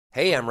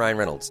Hey, I'm Ryan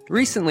Reynolds.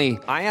 Recently,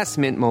 I asked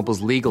Mint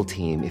Mobile's legal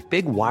team if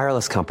big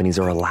wireless companies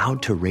are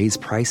allowed to raise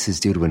prices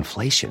due to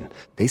inflation.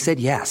 They said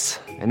yes.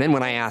 And then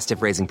when I asked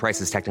if raising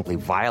prices technically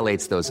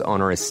violates those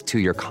onerous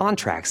two-year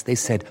contracts, they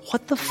said,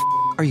 "What the f***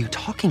 are you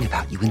talking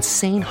about, you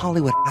insane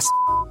Hollywood ass?"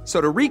 So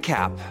to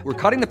recap, we're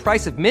cutting the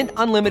price of Mint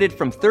Unlimited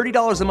from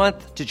 $30 a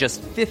month to just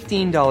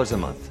 $15 a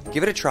month.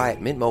 Give it a try at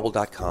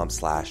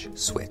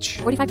mintmobile.com/switch.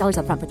 $45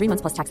 up front for 3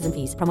 months plus taxes and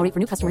fees. Promo rate for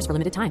new customers for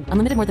limited time.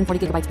 Unlimited more than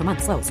 40 gigabytes per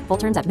month. Slows full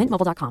terms at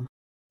mintmobile.com.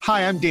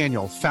 Hi, I'm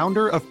Daniel,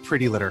 founder of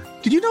Pretty Litter.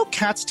 Did you know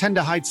cats tend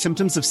to hide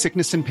symptoms of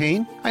sickness and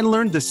pain? I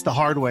learned this the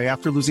hard way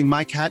after losing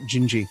my cat,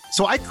 Gingy.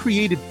 So I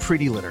created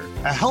Pretty Litter,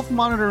 a health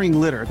monitoring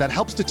litter that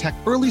helps detect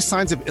early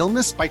signs of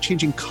illness by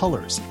changing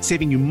colors,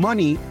 saving you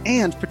money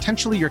and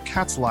potentially your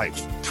cat's life.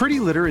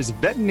 Pretty Litter is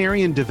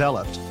veterinarian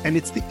developed, and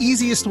it's the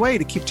easiest way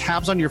to keep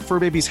tabs on your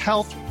fur baby's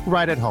health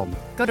right at home.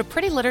 Go to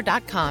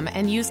prettylitter.com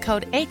and use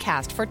code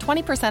ACAST for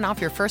 20% off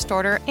your first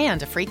order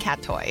and a free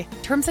cat toy.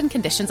 Terms and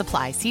conditions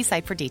apply. See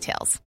site for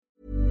details.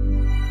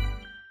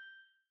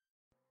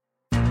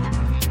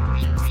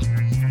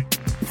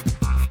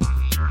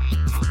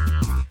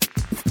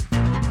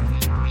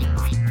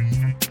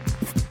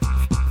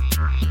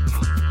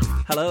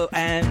 Hello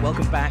and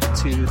welcome back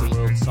to the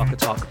World Soccer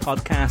Talk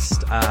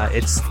podcast.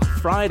 It's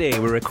Friday,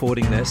 we're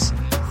recording this.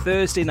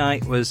 Thursday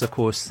night was, of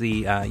course,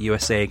 the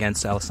USA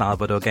against El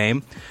Salvador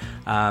game.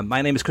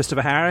 My name is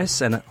Christopher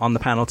Harris, and on the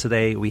panel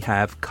today we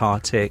have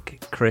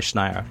Kartik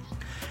Krishnaiyer.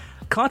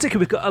 Kartik,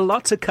 we've got a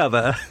lot to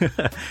cover.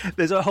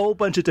 There's a whole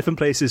bunch of different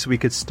places we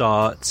could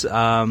start.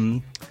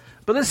 But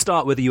let's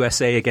start with the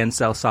USA against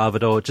El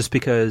Salvador, just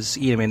because,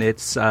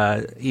 it's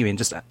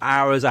just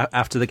hours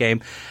after the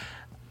game.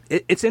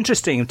 It's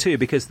interesting too,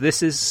 because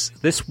this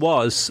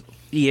was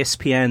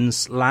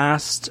ESPN's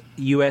last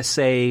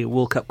USA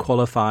World Cup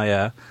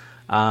qualifier,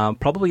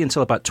 probably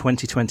until about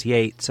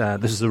 2028.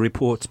 This is a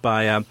report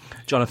by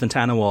Jonathan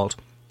Tannenwald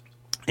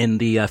in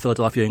the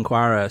Philadelphia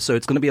Inquirer. So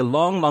it's going to be a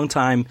long, long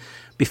time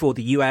before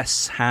the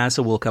US has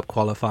a World Cup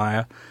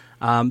qualifier.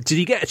 Did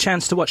you get a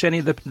chance to watch any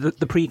of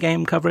the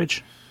pre-game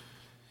coverage?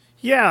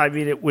 Yeah, I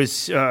mean, it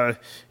was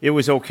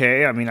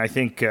okay. I mean, I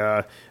think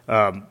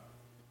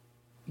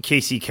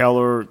Casey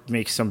Keller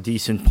makes some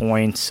decent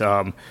points.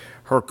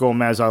 Herc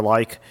Gomez I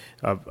like,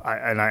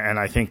 and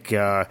I think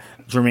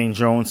Jermaine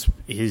Jones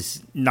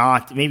is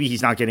not. Maybe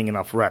he's not getting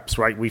enough reps.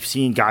 Right? We've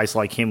seen guys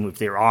like him, if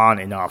they're on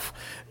enough,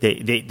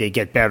 they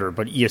get better.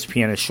 But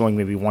ESPN is showing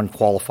maybe one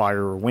qualifier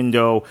or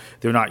window.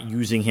 They're not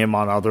using him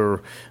on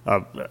other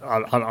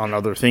on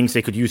other things.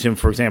 They could use him,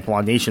 for example,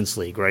 on Nations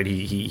League. Right?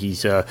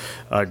 He's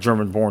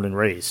German born and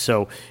raised,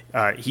 so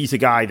he's a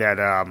guy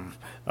that.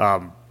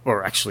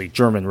 Or actually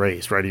German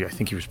raised, right? I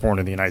think he was born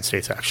in the United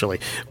States, actually.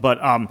 But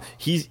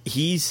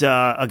he's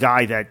a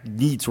guy that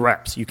needs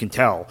reps. You can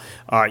tell.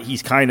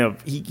 He's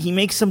he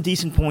makes some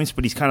decent points,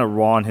 but he's kind of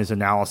raw in his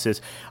analysis.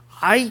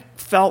 I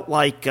felt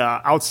like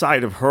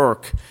outside of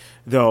Herc,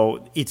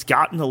 though, it's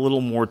gotten a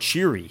little more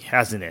cheery,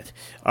 hasn't it?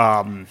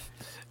 About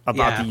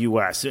the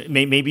U.S.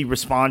 Maybe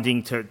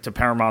responding to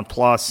Paramount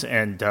Plus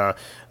and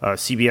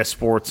CBS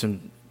Sports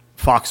and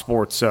Fox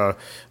Sports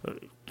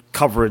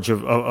coverage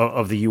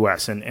of the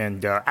U.S.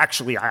 and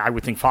actually I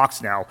would think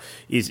Fox now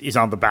is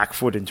on the back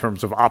foot in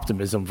terms of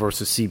optimism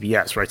versus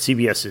CBS, right?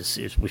 CBS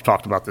is we've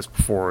talked about this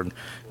before, and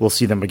we'll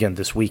see them again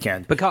this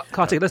weekend. But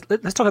Kartik,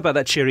 let's talk about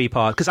that cheery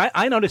part, because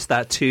I noticed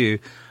that too,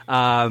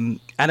 and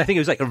I think it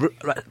was like a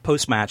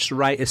post-match,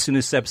 right as soon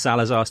as Seb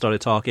Salazar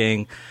started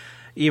talking.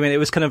 It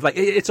was kind of like,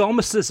 it's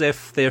almost as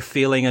if they're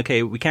feeling,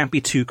 okay, we can't be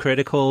too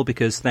critical,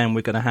 because then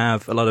we're going to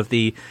have a lot of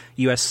the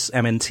US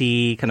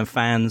MNT kind of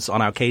fans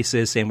on our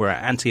cases saying we're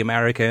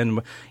anti-American.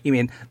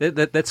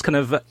 That's kind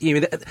of,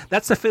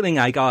 that's the feeling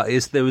I got,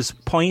 is there was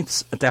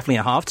points, definitely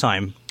at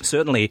halftime,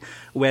 certainly,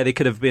 where they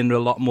could have been a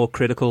lot more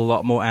critical, a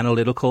lot more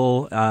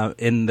analytical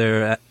in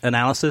their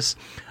analysis,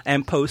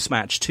 and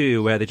post-match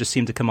too, where they just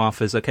seemed to come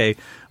off as, okay,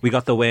 we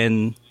got the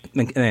win.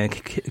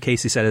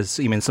 Casey said,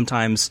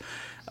 sometimes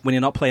when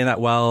you're not playing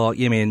that well,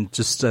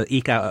 just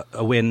eke out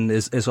a win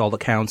is all that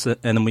counts, and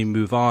then we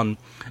move on.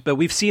 But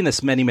we've seen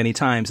this many, many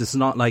times. It's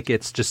not like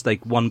it's just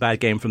like one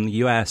bad game from the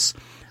US.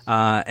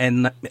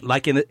 And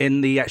like in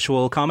the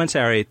actual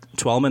commentary,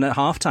 12-minute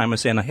halftime, we're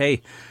saying,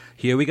 hey,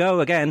 here we go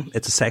again.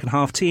 It's a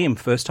second-half team.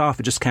 First half,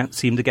 it just can't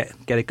seem to get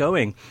it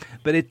going.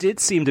 But it did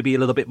seem to be a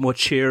little bit more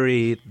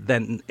cheery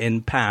than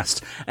in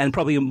past, and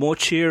probably more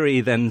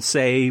cheery than,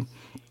 say,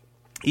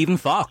 even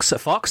Fox.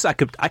 Fox, I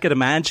could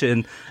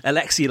imagine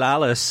Alexi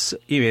Lalas,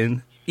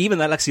 even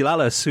Alexi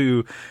Lalas,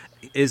 who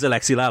is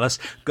Alexi Lalas,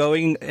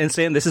 going and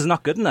saying, this is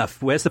not good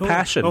enough. Where's the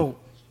passion?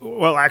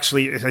 Well,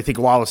 actually, I think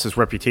Wallace's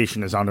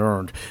reputation is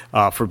unearned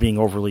for being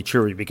overly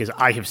cheery, because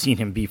I have seen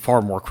him be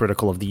far more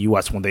critical of the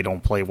U.S. when they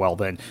don't play well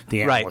than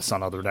the analysts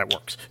on other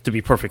networks, to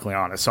be perfectly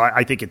honest. So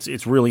I think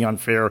it's really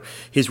unfair.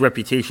 His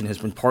reputation has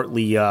been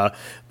partly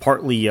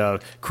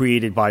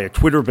created by a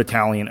Twitter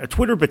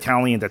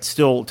battalion that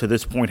still, to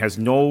this point, has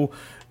no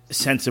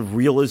sense of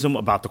realism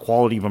about the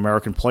quality of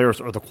American players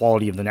or the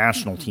quality of the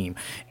national team.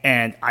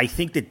 And I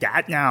think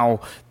that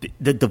now,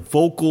 the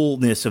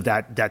vocalness of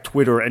that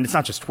Twitter, and it's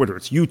not just Twitter,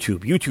 it's YouTube.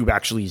 YouTube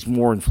actually is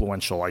more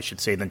influential, I should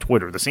say, than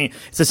Twitter.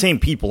 It's the same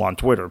people on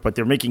Twitter, but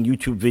they're making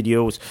YouTube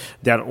videos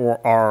that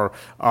are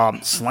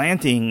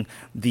slanting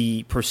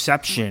the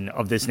perception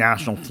of this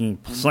national team,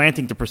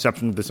 slanting the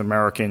perception of this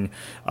American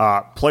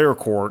player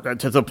core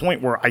to the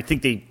point where I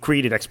think they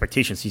created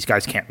expectations these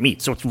guys can't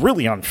meet. So it's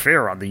really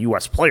unfair on the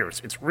U.S.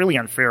 players. It's really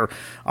unfair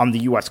on the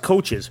U.S.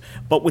 coaches.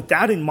 But with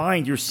that in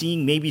mind, you're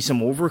seeing maybe some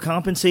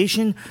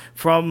overcompensation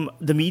from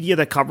the media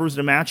that covers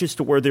the matches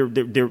to where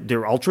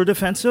they're ultra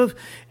defensive,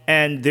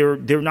 and they're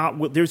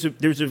not. There's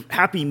a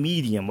happy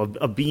medium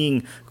of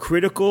being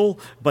critical,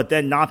 but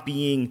then not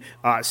being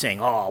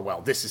saying, oh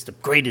well, this is the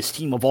greatest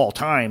team of all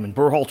time, and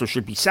Berhalter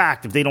should be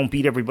sacked if they don't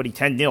beat everybody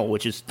 10-0,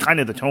 which is kind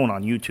of the tone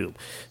on YouTube.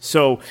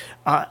 So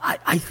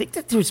I think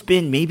that there's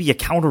been maybe a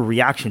counter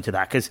reaction to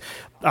that, because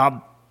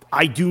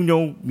I do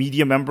know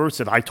media members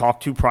that I talk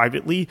to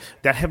privately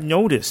that have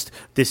noticed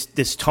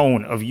this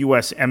tone of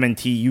U.S.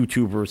 MNT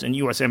YouTubers and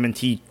U.S.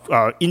 MNT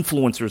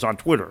influencers on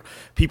Twitter.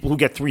 People who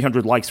get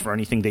 300 likes for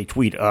anything they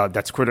tweet.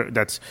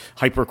 That's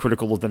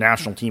hypercritical of the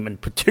national team, and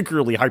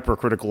particularly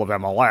hypercritical of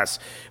MLS,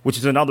 which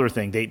is another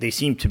thing. They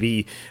seem to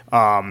be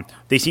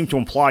they seem to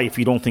imply if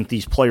you don't think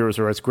these players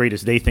are as great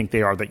as they think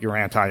they are, that you're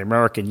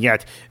anti-American.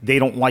 Yet they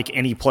don't like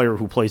any player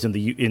who plays in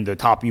the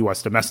top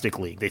U.S. domestic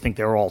league. They think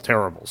they're all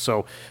terrible.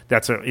 So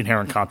that's an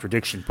inherent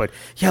contradiction. But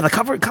yeah, the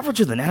coverage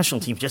of the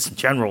national team just in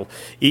general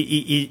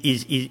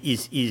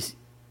is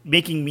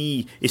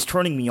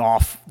turning me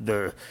off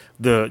the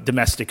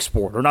domestic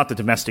sport, or not the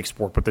domestic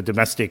sport, but the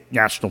domestic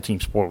national team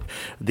sport,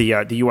 the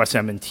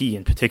USMNT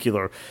in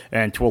particular,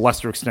 and to a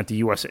lesser extent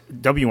the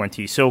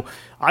USWNT. So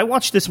I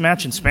watched this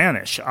match in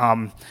Spanish.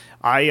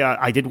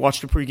 I did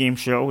watch the pregame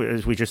show,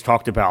 as we just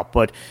talked about,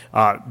 but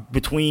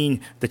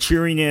between the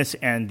cheeriness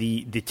and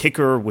the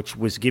ticker, which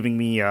was giving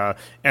me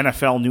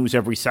NFL news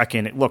every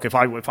second. Look, if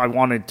I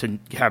wanted to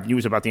have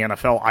news about the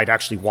NFL, I'd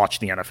actually watch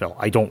the NFL.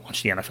 I don't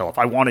watch the NFL. If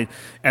I wanted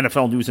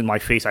NFL news in my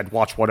face, I'd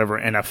watch whatever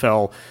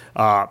NFL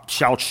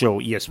shout show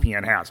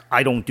ESPN has.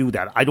 I don't do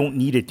that. I don't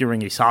need it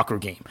during a soccer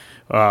game.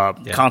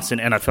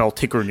 Constant NFL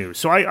ticker news.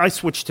 So I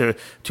switched to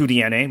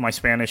the NA. My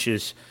Spanish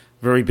is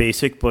very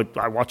basic, but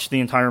I watched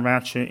the entire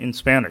match in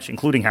Spanish,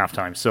 including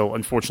halftime. So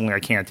unfortunately, I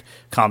can't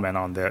comment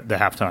on the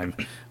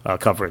halftime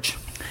coverage.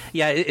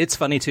 Yeah, it's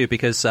funny too,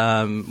 because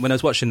when I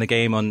was watching the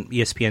game on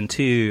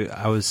ESPN2,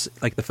 I was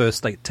like the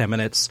first 10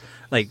 minutes,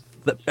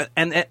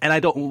 and I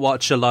don't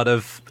watch a lot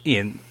of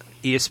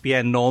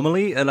ESPN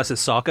normally unless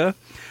it's soccer.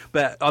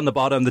 But on the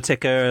bottom, the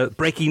ticker,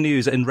 breaking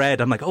news in red,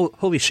 I'm like, oh,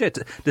 holy shit,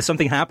 did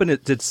something happen?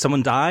 Did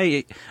someone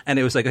die? And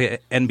it was like an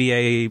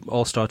NBA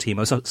All-Star team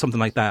or something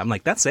like that. I'm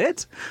like, that's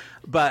it?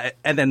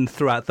 And then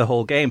throughout the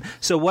whole game.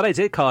 So what I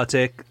did,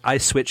 Kartik, I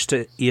switched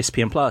to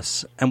ESPN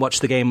Plus and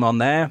watched the game on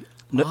there.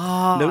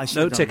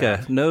 No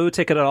ticker. No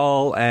ticker at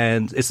all.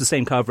 And it's the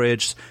same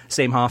coverage,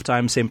 same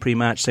halftime, same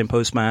pre-match, same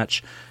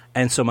post-match,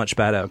 and so much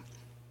better.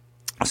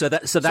 So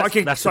I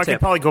can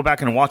probably go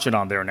back and watch it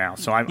on there now.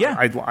 So I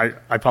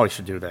probably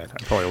should do that.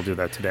 I probably will do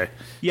that today.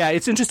 Yeah,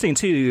 it's interesting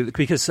too,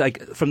 because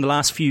from the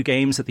last few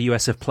games that the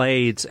US have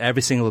played,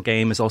 every single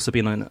game has also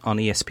been on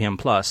ESPN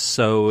Plus.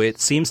 So it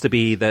seems to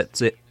be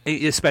that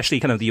especially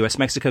kind of the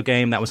US-Mexico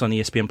game that was on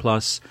ESPN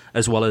Plus,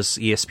 as well as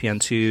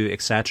ESPN2,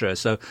 etc.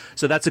 So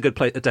that's a good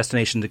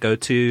destination to go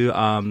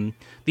to.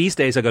 These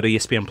days I go to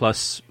ESPN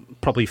Plus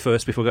probably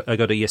first before I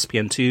go to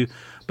ESPN2,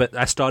 but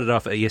I started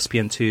off at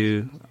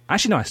ESPN2.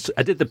 Actually, no,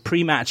 I did the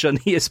pre-match on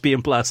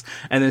ESPN Plus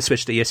and then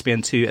switched to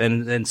ESPN2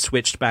 and then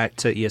switched back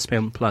to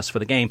ESPN Plus for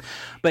the game.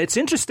 But it's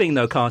interesting,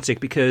 though, Kartik,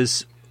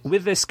 because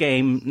with this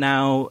game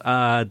now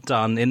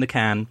done in the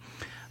can,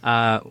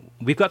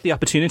 we've got the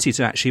opportunity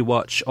to actually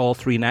watch all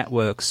three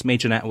networks,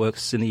 major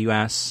networks in the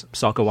US,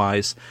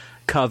 soccer-wise,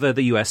 cover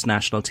the US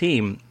national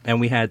team. And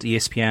we had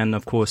ESPN,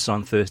 of course,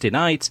 on Thursday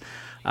night.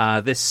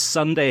 This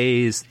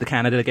Sunday is the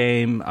Canada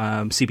game,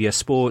 CBS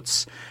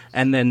Sports,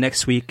 and then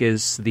next week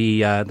is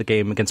the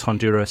game against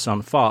Honduras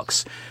on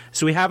Fox.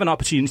 So we have an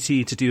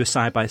opportunity to do a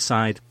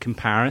side-by-side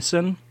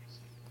comparison.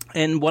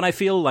 And what I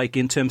feel like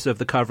in terms of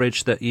the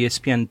coverage that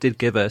ESPN did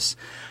give us,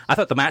 I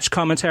thought the match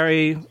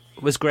commentary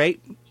was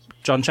great.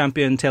 John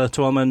Champion, Taylor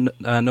Twellman,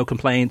 no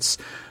complaints.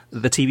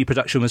 The TV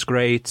production was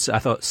great. I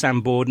thought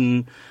Sam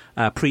Borden,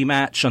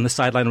 pre-match on the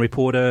sideline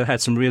reporter,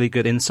 had some really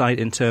good insight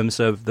in terms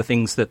of the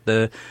things that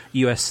the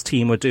U.S.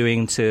 team were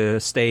doing to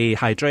stay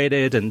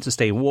hydrated and to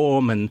stay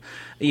warm, and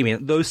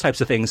those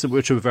types of things,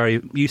 which were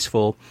very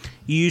useful.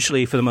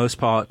 Usually, for the most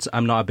part,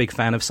 I'm not a big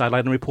fan of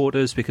sideline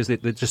reporters because they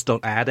just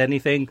don't add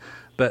anything,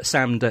 but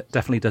Sam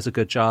definitely does a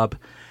good job.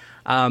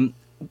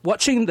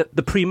 Watching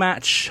the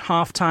pre-match,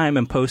 halftime,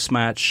 and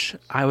post-match,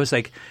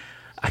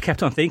 I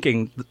kept on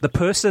thinking, the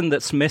person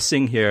that's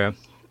missing here,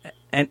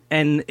 and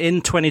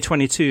in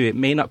 2022, it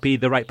may not be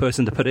the right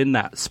person to put in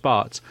that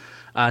spot,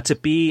 to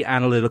be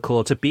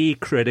analytical, to be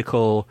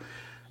critical,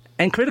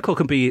 and critical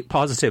can be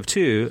positive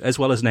too, as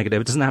well as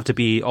negative. It doesn't have to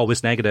be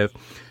always negative.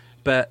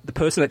 But the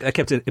person that I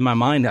kept in my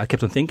mind, I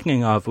kept on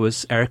thinking of,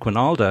 was Eric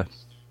Winalda.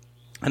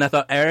 And I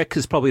thought Eric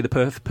is probably the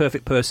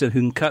perfect person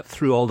who can cut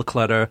through all the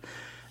clutter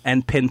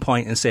and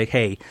pinpoint and say,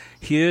 hey,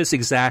 here's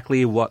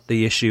exactly what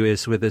the issue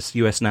is with this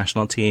U.S.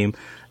 national team,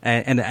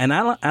 and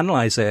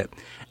analyze it.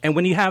 And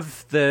when you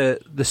have the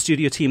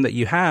studio team that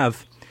you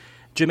have,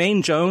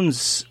 Jermaine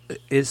Jones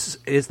is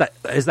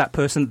that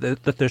person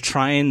that they're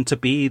trying to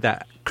be,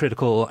 that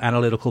critical,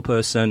 analytical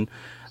person,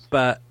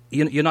 but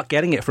you're not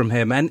getting it from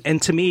him.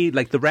 And to me,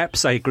 like, the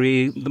reps, I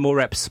agree, the more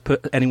reps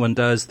anyone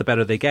does, the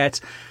better they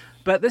get.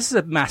 But this is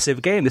a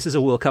massive game. This is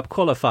a World Cup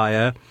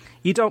qualifier.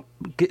 You don't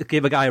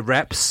give a guy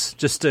reps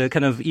just to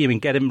kind of even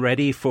get him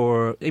ready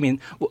for. I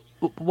mean,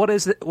 what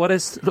does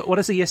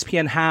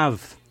ESPN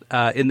have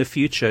in the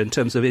future in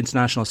terms of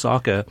international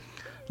soccer?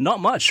 Not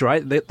much,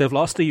 right? They've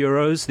lost the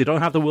Euros. They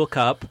don't have the World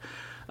Cup.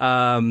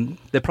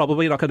 They're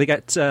probably not going to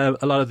get a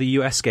lot of the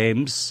US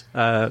games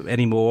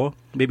anymore.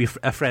 Maybe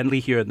a friendly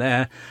here and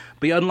there.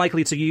 But you're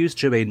unlikely to use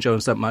Jermaine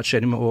Jones that much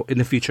anymore in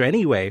the future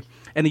anyway.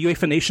 And the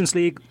UEFA Nations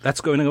League, that's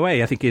going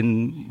away. I think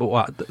in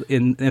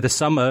the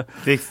summer.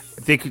 They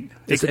could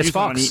use him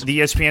on the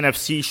ESPN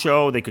FC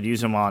show. They could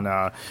use him on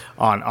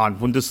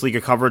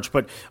Bundesliga coverage.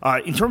 But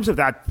in terms of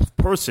that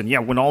person, yeah,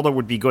 Winalda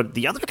would be good.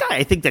 The other guy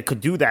I think that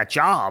could do that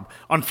job,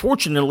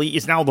 unfortunately,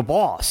 is now the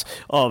boss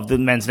of the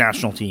men's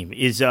national team.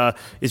 Is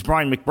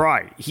Brian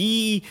McBride.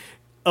 He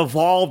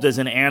evolved as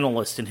an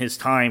analyst in his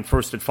time,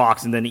 first at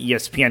Fox and then at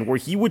ESPN, where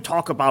he would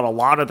talk about a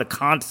lot of the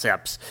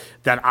concepts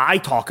that I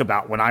talk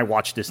about when I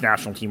watch this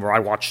national team or I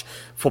watch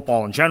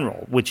football in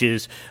general, which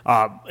is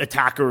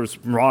attackers,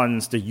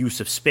 runs, the use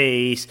of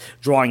space,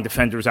 drawing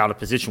defenders out of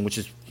position, which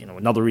is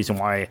another reason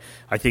why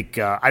I think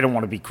I don't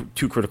want to be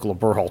too critical of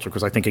Berhalter,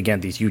 because I think,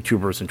 again, these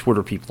YouTubers and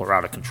Twitter people are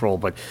out of control.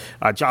 But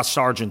Josh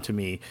Sargent, to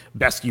me,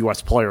 best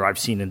U.S. player I've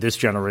seen in this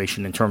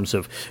generation in terms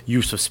of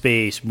use of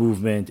space,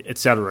 movement,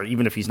 etc.,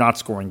 even if he's not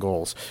scoring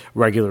goals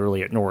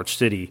regularly at Norwich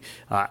City.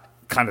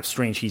 Kind of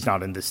strange he's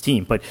not in this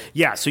team. But,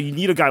 yeah, so you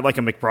need a guy like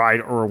a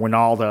McBride or a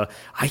Winalda.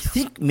 I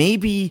think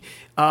maybe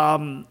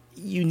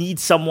you need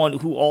someone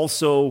who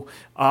also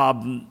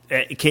can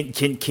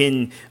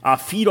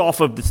feed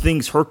off of the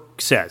things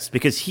Herc says,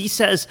 because he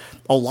says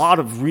a lot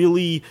of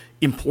really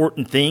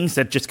important things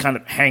that just kind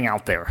of hang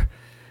out there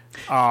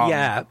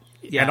and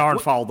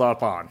aren't followed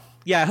up on.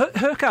 Yeah,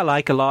 Herc I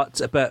like a lot,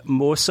 but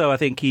more so I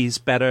think he's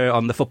better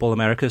on the Football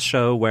Americas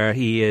show, where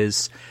he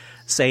is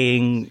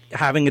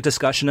having a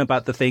discussion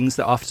about the things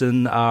that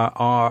often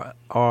are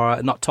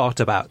not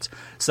talked about,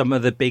 some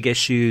of the big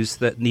issues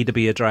that need to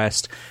be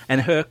addressed.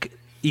 And Herc,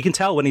 you can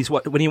tell when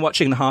you're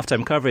watching the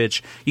halftime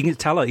coverage, you can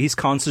tell he's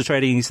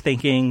concentrating, he's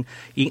thinking,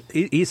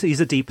 he's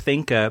a deep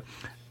thinker,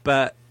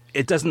 but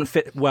it doesn't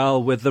fit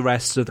well with the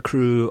rest of the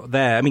crew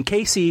there. I mean,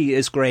 Casey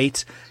is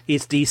great,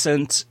 he's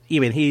decent,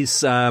 even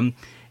he's a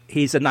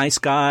nice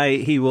guy,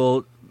 he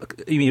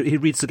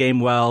reads the game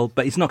well,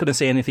 but he's not going to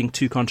say anything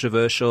too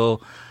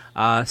controversial.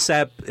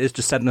 Seb is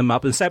just setting them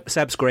up, and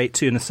Seb's great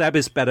too, and Seb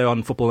is better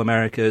on Football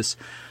Americas,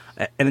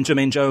 and then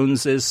Jermaine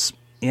Jones is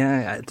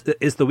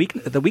the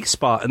weak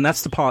spot, and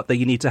that's the part that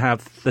you need to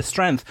have the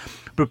strength.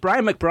 But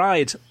Brian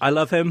McBride, I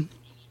love him,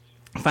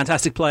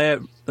 fantastic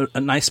player,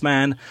 a nice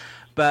man,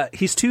 but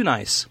he's too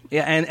nice.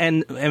 Yeah,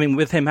 and I mean,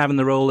 with him having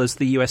the role as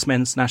the US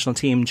men's national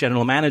team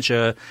general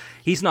manager,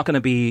 he's not going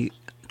to be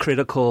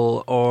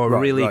critical or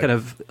kind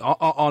of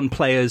on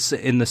players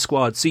in the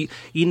squad. So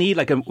you need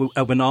like a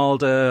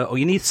Winalda, or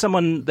you need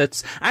someone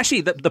that's actually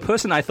the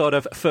person I thought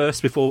of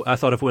first before I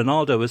thought of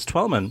Winalda was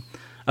Twellman.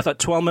 I thought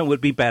Twellman would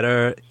be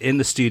better in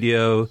the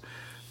studio,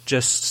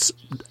 just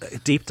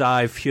deep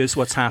dive. Here's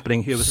what's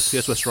happening. Here's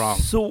what's wrong.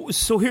 So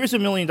here's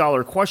 $1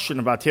 million question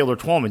about Taylor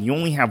Twellman. You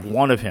only have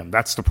one of him.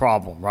 That's the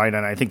problem, right?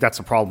 And I think that's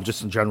a problem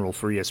just in general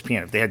for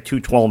ESPN. If they had two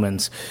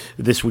Twellmans,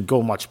 this would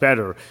go much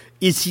better.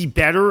 Is he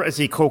better as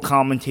a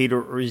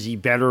co-commentator, or is he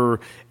better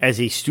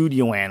as a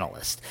studio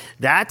analyst?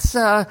 That's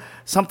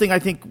something I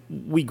think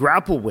we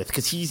grapple with,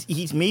 because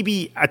he's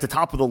maybe at the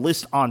top of the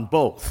list on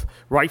both,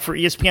 right, for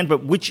ESPN.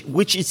 But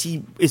which is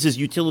his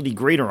utility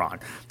greater on,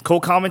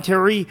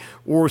 co-commentary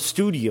or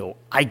studio?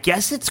 I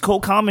guess it's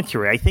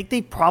co-commentary. I think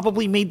they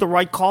probably made the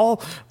right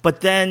call,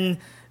 but then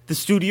the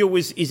studio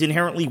is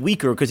inherently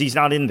weaker because he's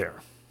not in there.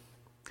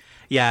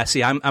 Yeah,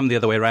 see, I'm the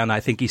other way around.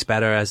 I think he's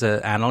better as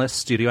an analyst,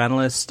 studio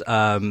analyst,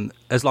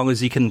 as long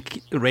as you can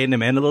rein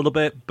him in a little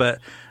bit.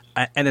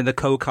 And in the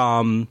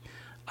co-com,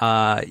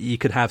 you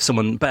could have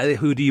someone. But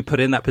who do you put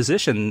in that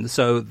position?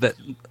 So that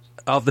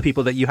of the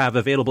people that you have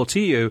available to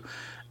you,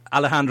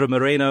 Alejandro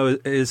Moreno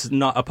is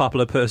not a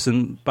popular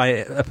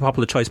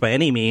choice by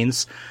any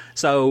means.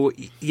 So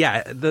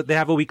yeah, they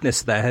have a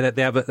weakness there.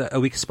 They have a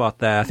weak spot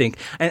there, I think.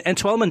 And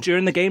Twellman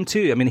during the game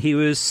too. I mean, he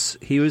was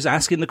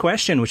asking the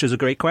question, which was a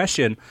great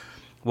question.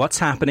 what's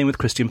happening with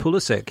Christian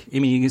Pulisic. I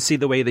mean, you can see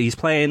the way that he's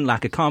playing,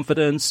 lack of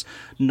confidence,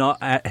 not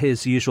at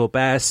his usual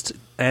best.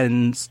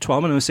 And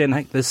Twellman was saying,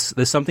 like, there's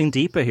something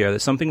deeper here.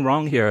 There's something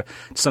wrong here.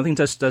 Something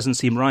just doesn't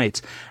seem right.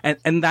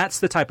 And that's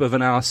the type of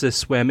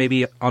analysis where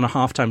maybe on a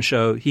halftime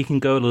show, he can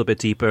go a little bit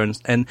deeper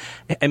and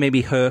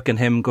maybe Herc and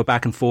him go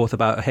back and forth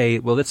about, hey,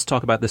 well, let's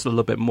talk about this a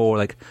little bit more.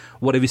 Like,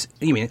 what have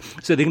you mean?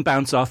 So they can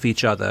bounce off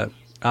each other.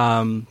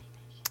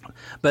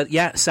 But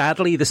yeah,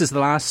 sadly, this is the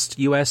last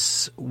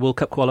US World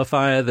Cup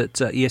qualifier that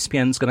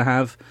ESPN's going to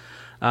have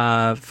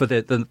for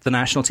the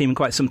national team in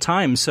quite some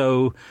time.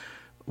 So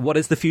what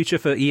is the future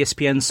for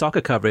ESPN soccer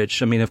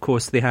coverage? I mean, of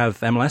course, they have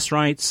MLS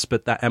rights,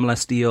 but that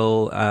MLS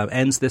deal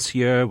ends this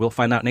year. We'll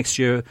find out next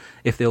year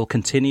if they'll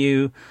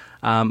continue.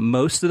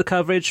 Most of the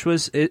coverage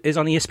is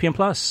on ESPN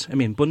Plus. I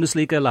mean,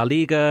 Bundesliga, La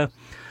Liga,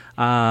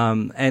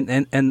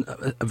 and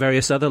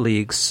various other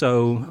leagues.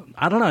 So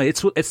I don't know.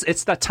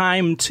 It's that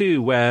time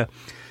too where,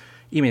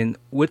 I mean,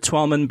 would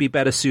Twellman be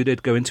better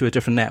suited going to a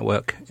different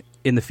network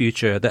in the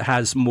future that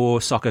has more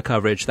soccer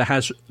coverage, that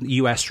has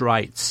US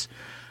rights?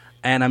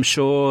 And I'm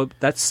sure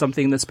that's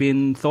something that's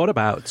been thought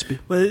about.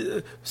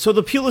 Well, so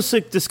the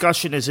Pulisic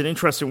discussion is an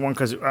interesting one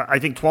because I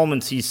think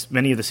Twellman sees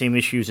many of the same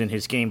issues in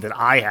his game that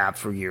I have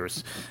for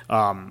years.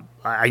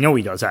 I know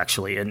he does,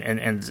 actually, and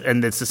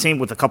it's the same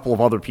with a couple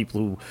of other people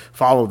who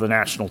follow the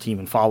national team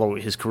and follow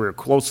his career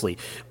closely.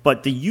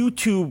 But the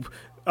YouTube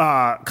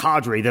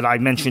cadre that I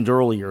mentioned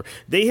earlier,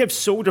 they have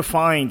so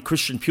defined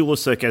Christian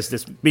Pulisic as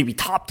this maybe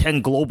top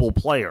 10 global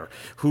player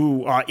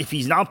who, if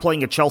he's not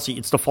playing at Chelsea,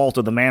 it's the fault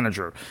of the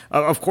manager.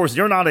 Of course,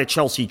 they're not at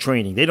Chelsea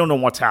training. They don't know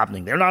what's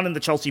happening. They're not in the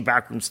Chelsea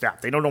backroom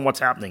staff. They don't know what's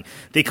happening.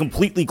 They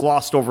completely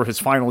glossed over his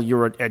final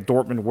year at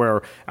Dortmund,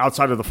 where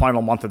outside of the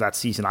final month of that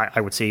season,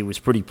 I would say he was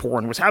pretty poor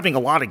and was having a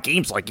lot of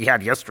games like he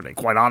had yesterday,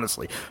 quite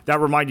honestly.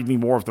 That reminded me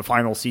more of the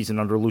final season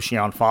under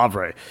Lucien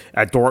Favre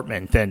at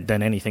Dortmund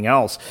than anything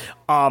else.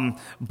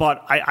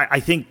 But I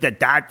think that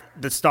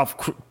the stuff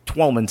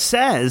Twellman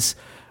says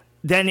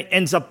then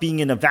ends up being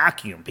in a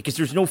vacuum because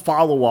there's no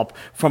follow-up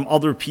from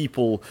other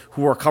people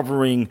who are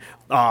covering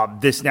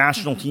this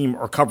national team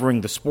or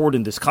covering the sport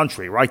in this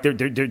country, right?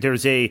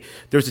 There's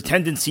a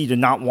tendency to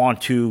not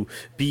want to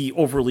be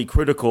overly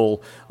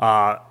critical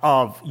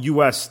of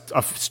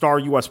star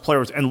U.S.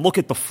 players and look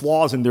at the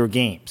flaws in their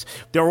games.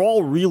 They're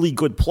all really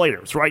good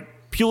players, right?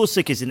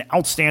 Pulisic is an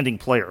outstanding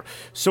player.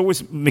 So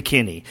is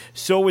McKinney.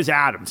 So is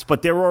Adams.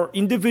 But there are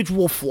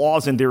individual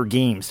flaws in their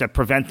games that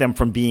prevent them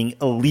from being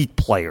elite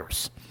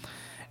players.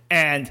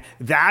 And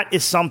that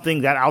is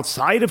something that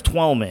outside of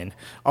Twellman,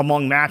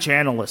 among match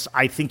analysts,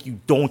 I think you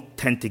don't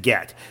tend to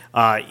get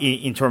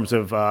in terms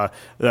of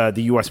the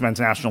U.S. men's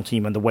national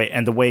team and the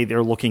way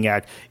they're looking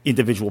at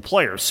individual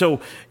players.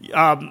 So,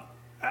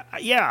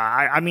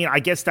 I mean, I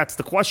guess that's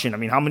the question. I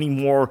mean,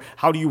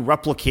 how do you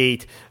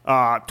replicate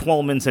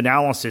Twellman's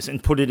analysis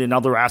and put it in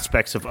other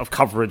aspects of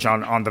coverage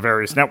on the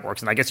various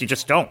networks? And I guess you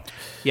just don't.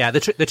 Yeah, the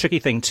tricky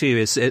thing, too,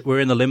 is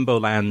we're in the limbo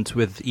land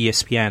with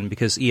ESPN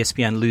because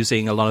ESPN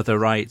losing a lot of their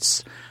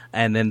rights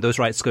and then those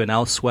rights going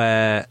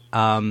elsewhere.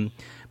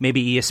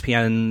 Maybe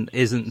ESPN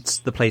isn't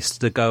the place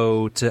to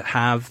go to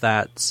have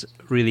that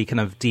really kind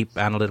of deep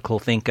analytical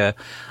thinker.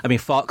 I mean,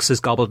 Fox has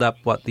gobbled up,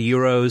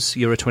 Euro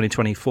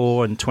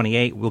 2024 and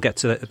 28. We'll get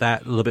to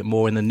that a little bit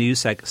more in the news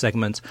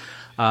segment.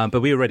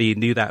 But we already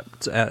knew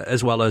that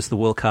as well as the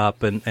World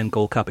Cup and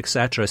Gold Cup,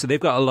 etc. So they've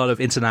got a lot of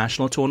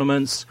international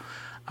tournaments.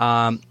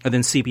 And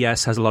then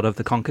CBS has a lot of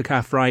the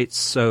CONCACAF rights.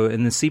 So,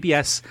 and then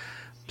CBS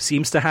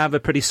seems to have a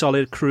pretty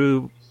solid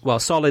crew. Well,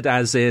 solid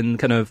as in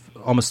kind of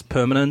almost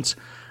permanent.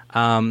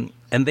 And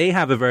they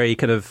have a very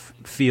kind of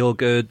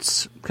feel-good,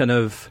 kind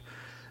of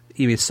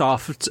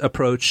soft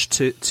approach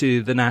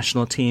to the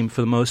national team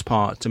for the most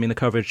part. I mean, the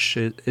coverage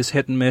is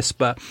hit and miss,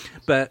 but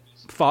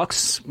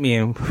Fox, we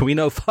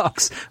know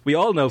Fox. We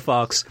all know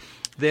Fox.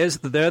 They're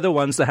the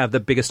ones that have the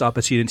biggest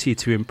opportunity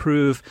to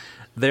improve.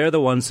 They're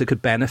the ones that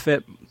could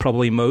benefit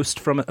probably most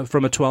from a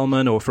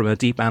Twellman or from a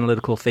deep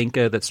analytical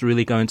thinker that's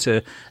really going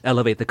to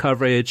elevate the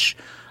coverage.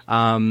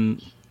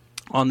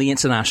 On the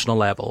international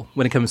level,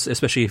 when it comes,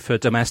 especially for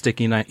domestic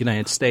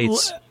United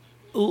States.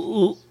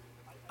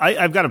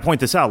 I've got to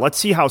point this out. Let's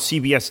see how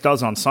CBS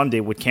does on Sunday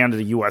with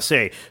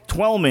Canada-USA.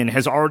 Twellman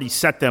has already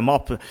set them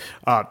up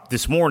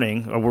this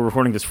morning. We're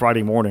recording this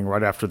Friday morning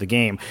right after the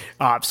game,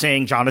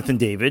 saying Jonathan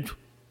David,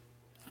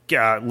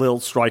 Lille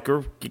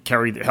striker,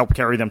 helped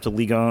carry them to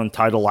Ligue 1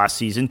 title last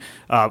season.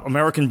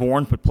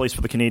 American-born, but plays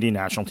for the Canadian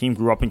national team,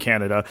 grew up in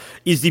Canada,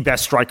 is the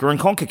best striker in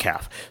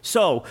CONCACAF.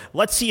 So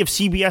let's see if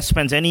CBS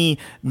spends any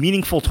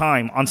meaningful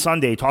time on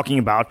Sunday talking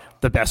about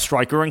the best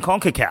striker in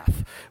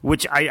CONCACAF,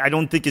 which I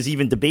don't think is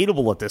even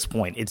debatable at this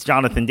point. It's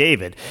Jonathan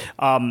David.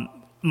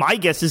 My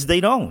guess is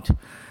they don't.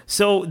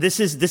 So this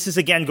is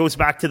again goes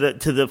back to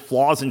the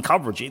flaws in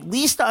coverage. At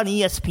least on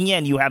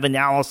ESPN, you have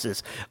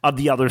analysis of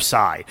the other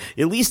side.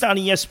 At least on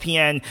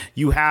ESPN,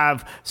 you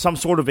have some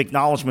sort of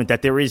acknowledgement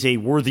that there is a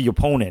worthy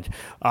opponent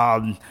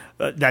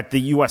that the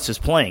U.S. is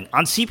playing.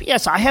 On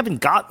CBS, I haven't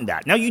gotten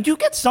that. Now, you do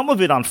get some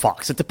of it on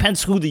Fox. It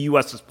depends who the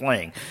U.S. is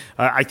playing.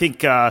 I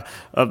think it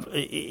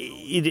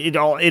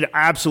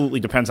absolutely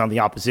depends on the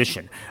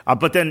opposition.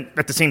 But then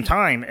at the same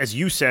time, as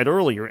you said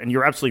earlier, and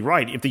you're absolutely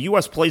right, if the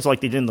U.S. plays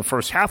like they did in the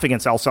first half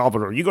against El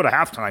Salvador, you go to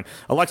halftime,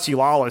 Alexi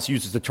Lalas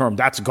uses the term,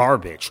 that's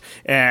garbage.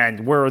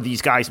 And where are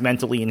these guys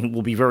mentally, and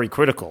will be very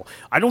critical.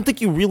 I don't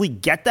think you really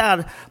get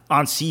that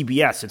on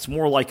CBS. It's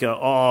more like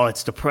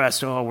it's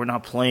depressed, we're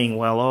not playing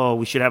well,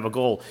 we should have a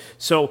goal.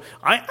 So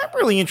I'm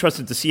really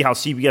interested to see how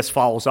CBS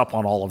follows up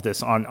on all of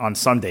this on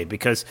Sunday,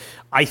 because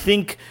I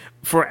think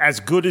for as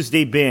good as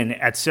they've been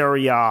at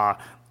Serie A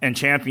and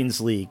Champions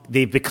League,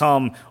 they've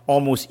become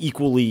almost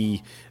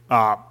equally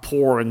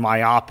poor and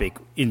myopic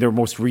in their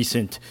most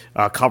recent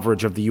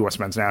coverage of the U.S.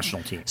 men's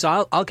national team.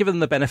 So I'll give them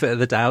the benefit of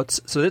the doubt.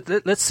 So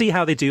let's see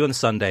how they do on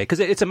Sunday, because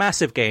it's a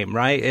massive game,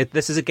 right?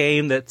 This is a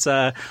game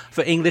that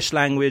for English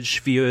language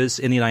viewers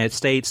in the United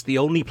States, the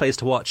only place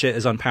to watch it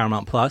is on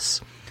Paramount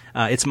Plus.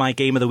 It's my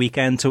game of the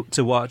weekend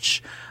to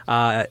watch.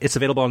 It's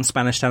available on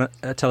Spanish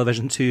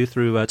television too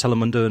through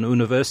Telemundo and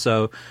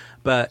Universo.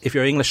 But if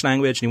you're English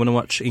language and you want to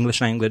watch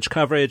English language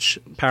coverage,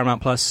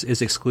 Paramount Plus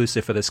is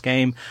exclusive for this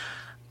game.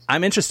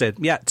 I'm interested.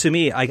 Yeah, to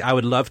me, I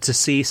would love to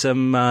see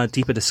some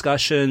deeper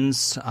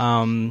discussions.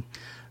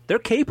 They're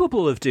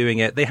capable of doing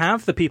it. They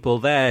have the people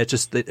there.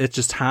 It's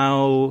just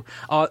how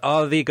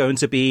are they going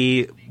to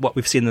be what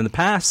we've seen in the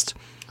past,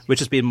 which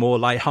has been more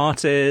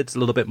lighthearted, a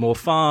little bit more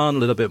fun, a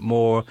little bit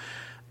more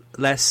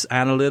less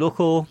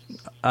analytical.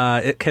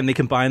 Can they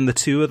combine the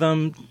two of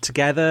them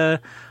together?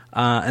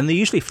 And they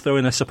usually throw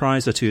in a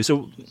surprise or two.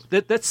 So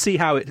let's see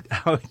how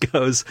it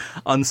goes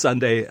on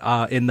Sunday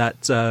in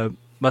that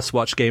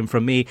must-watch game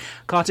from me.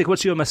 Kartik,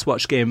 what's your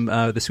must-watch game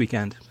this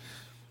weekend?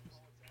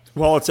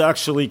 Well, it's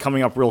actually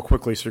coming up real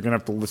quickly, so you're going to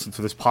have to listen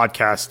to this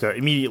podcast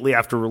immediately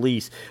after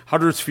release.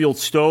 Huddersfield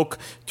Stoke,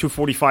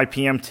 2:45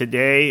 p.m.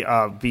 today,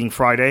 being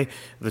Friday,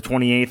 the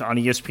 28th on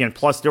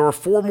ESPN+. There are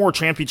 4 more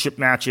championship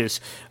matches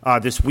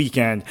this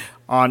weekend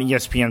on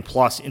ESPN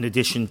Plus, in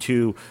addition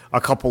to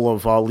a couple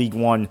of League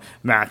One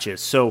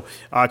matches. So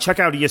check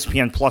out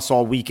ESPN Plus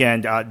all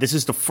weekend. This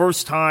is the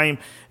first time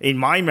in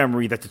my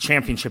memory that the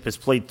championship has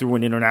played through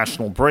an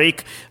international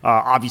break.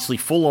 Obviously,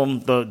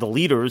 Fulham, the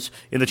leaders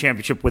in the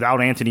championship,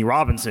 without Anthony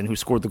Robinson, who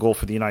scored the goal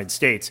for the United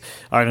States,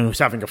 and who's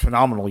having a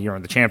phenomenal year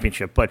in the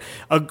championship. But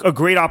a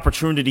great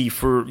opportunity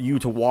for you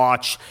to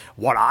watch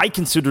what I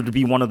consider to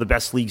be one of the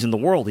best leagues in the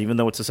world, even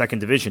though it's a second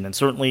division, and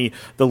certainly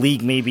the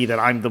league maybe that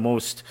I'm the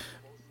most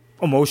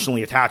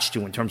emotionally attached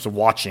to in terms of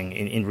watching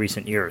in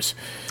recent years.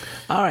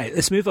 All right,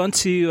 let's move on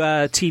to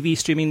TV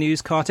streaming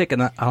news, Kartik,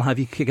 and I'll have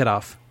you kick it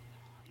off.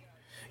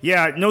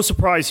 Yeah, no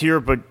surprise here,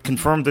 but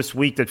confirmed this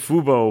week that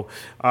Fubo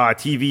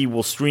TV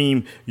will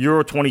stream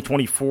Euro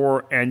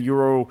 2024 and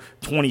Euro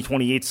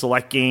 2028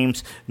 select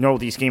games. No,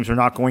 these games are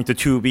not going to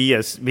Tubi,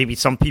 as maybe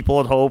some people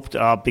had hoped,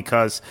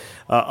 because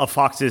of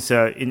Fox's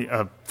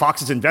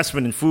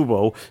investment in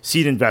Fubo,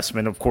 seed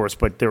investment, of course,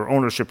 but their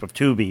ownership of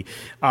Tubi.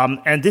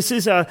 And this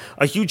is a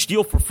huge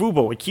deal for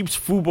Fubo. It keeps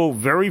Fubo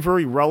very,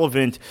 very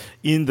relevant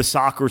in the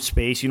soccer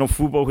space. You know,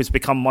 Fubo has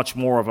become much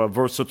more of a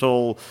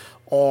versatile,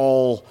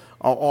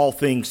 all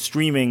things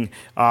streaming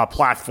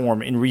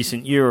platform in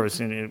recent years.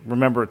 And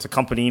remember, it's a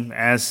company,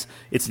 as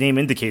its name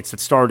indicates, that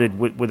started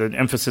with an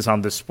emphasis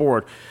on this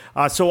sport.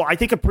 So I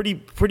think a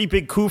pretty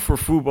big coup for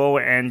Fubo,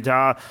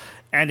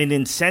 and an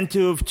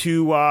incentive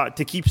to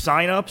keep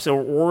signups,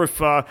 or if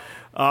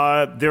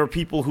there are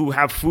people who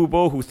have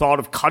Fubo who thought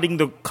of cutting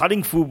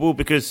Fubo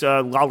because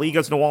La Liga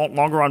is no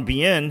longer on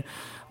beIN,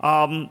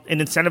 an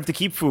incentive to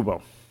keep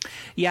Fubo.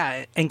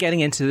 Yeah, and getting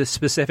into the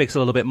specifics a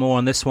little bit more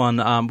on this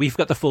one, we've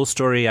got the full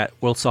story at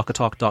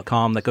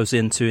worldsoccertalk.com that goes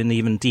into an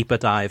even deeper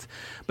dive.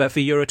 But for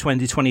Euro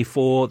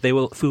 2024,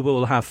 Fubo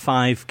will have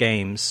 5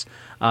 games,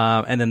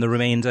 and then the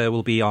remainder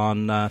will be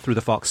on through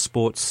the Fox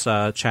Sports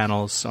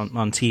channels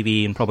on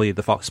TV and probably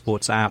the Fox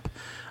Sports app.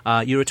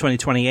 Euro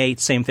 2028,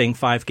 same thing,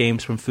 5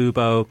 games from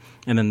Fubo,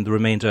 and then the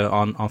remainder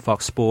on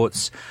Fox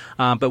Sports.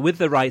 But with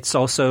the rights,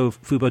 also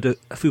Fubo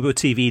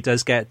TV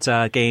does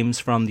get games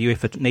from the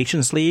UEFA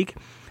Nations League.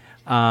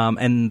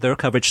 And their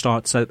coverage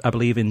starts, I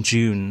believe, in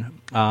June.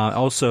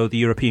 Also, the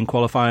European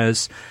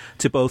qualifiers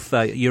to both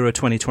Euro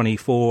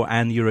 2024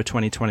 and Euro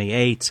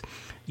 2028.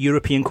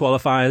 European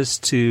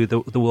qualifiers to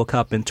the World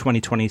Cup in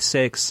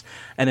 2026.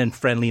 And then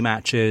friendly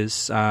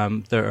matches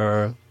that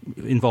are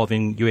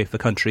involving UEFA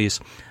countries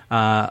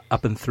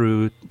up and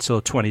through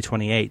till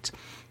 2028.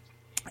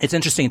 It's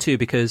interesting, too,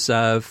 because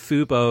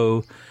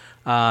Fubo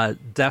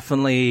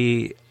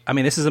definitely... I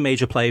mean, this is a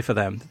major play for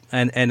them,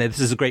 and this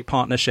is a great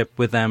partnership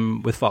with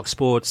them, with Fox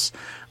Sports.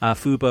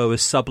 Fubo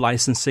is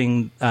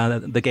sub-licensing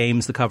the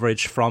games, the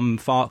coverage from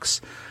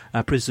Fox,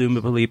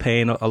 presumably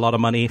paying a lot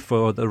of money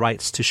for the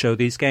rights to show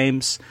these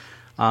games.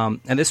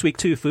 And this week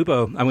too,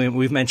 Fubo. I mean,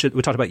 we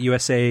talked about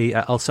USA,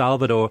 El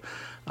Salvador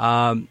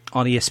on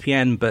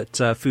ESPN, but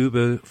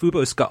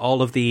Fubo's got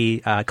all of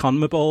the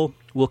CONMEBOL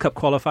World Cup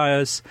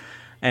qualifiers,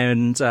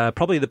 and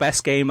probably the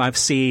best game I've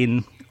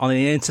seen on an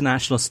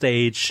international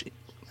stage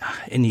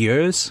in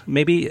years,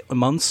 maybe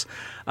months,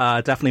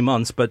 definitely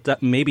months,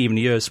 but maybe even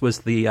years, was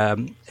the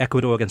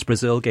Ecuador against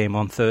Brazil game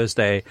on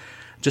Thursday.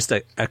 Just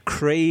a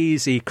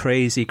crazy,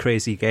 crazy,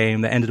 crazy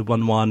game that ended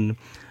 1-1.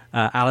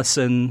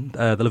 Alisson,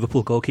 the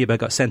Liverpool goalkeeper,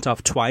 got sent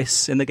off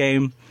twice in the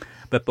game,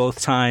 but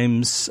both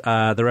times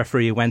the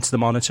referee went to the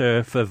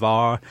monitor for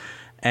VAR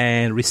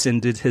and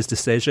rescinded his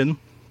decision.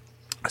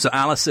 So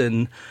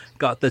Alisson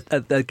got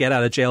the get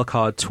out of jail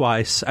card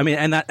twice. I mean,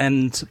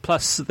 and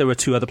plus there were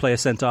 2 other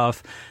players sent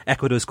off.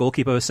 Ecuador's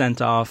goalkeeper was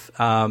sent off.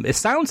 It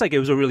sounds like it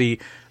was a really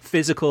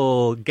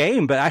physical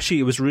game, but actually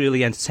it was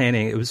really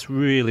entertaining. It was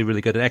really,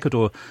 really good. And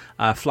Ecuador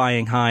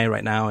flying high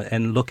right now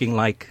and looking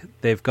like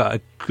they've got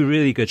a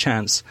really good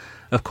chance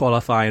of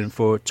qualifying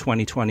for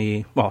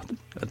 2020. Well,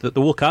 the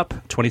World Cup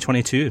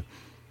 2022.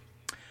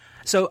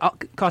 So,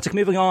 Kartik,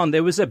 moving on,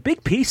 there was a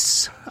big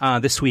piece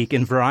this week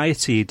in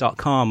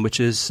Variety.com, which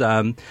is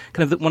kind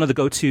of one of the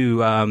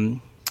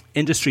go-to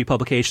industry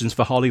publications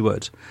for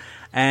Hollywood.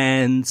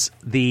 And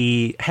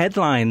the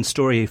headline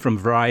story from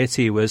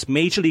Variety was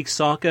Major League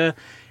Soccer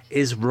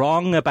is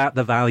wrong about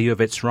the value of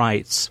its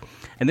rights.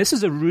 And this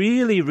is a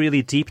really,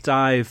 really deep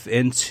dive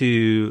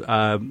into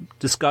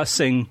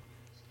discussing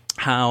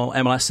how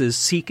MLS is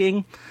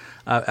seeking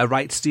a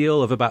rights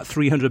deal of about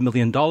 $300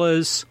 million.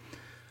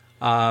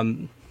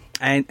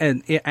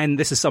 And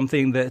this is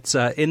something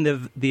that in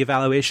the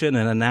evaluation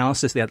and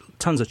analysis, they had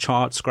tons of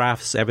charts,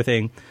 graphs,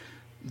 everything.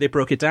 They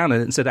broke it down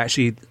and said,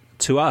 actually,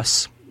 to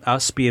us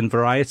being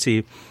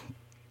Variety,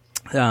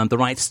 the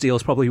rights deal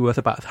is probably worth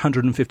about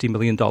 $150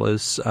 million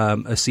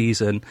a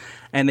season.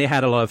 And they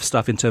had a lot of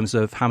stuff in terms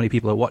of how many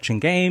people are watching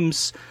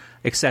games,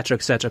 et cetera,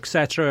 et cetera, et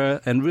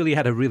cetera, and really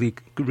had a really,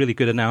 really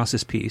good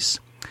analysis piece.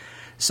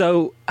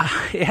 So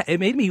it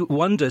made me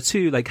wonder,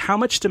 too, like, how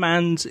much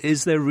demand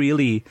is there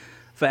really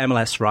for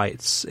MLS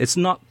rights? It's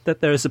not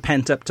that there's a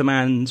pent-up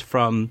demand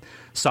from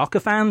soccer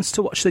fans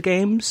to watch the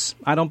games,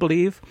 I don't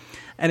believe.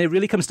 And it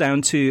really comes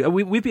down to,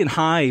 we've been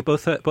high,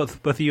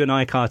 both you and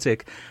I,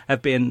 Kartik,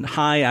 have been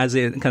high as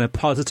in kind of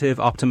positive,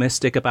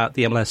 optimistic about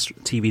the MLS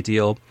TV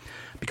deal,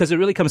 because it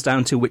really comes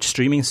down to which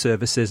streaming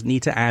services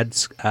need to add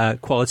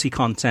quality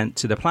content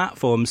to the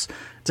platforms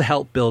to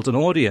help build an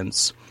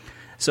audience.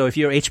 So if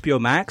you're HBO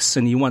Max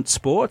and you want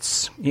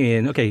sports, for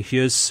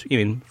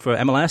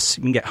MLS,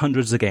 you can get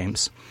hundreds of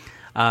games.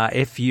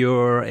 If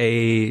you're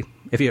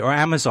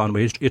Amazon,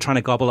 where you're trying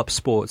to gobble up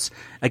sports,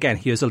 again,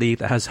 here's a league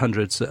that has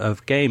hundreds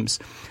of games.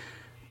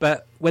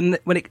 But when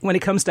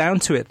it comes down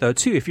to it, though,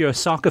 too, if you're a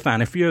soccer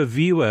fan, if you're a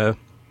viewer,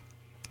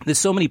 there's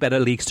so many better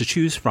leagues to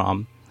choose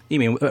from.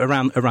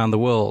 Around the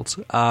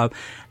world of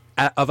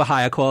a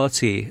higher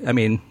quality. I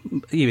mean,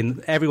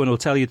 even everyone will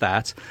tell you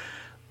that.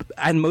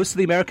 And most of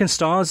the American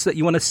stars that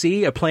you want to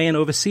see are playing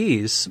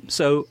overseas.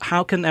 So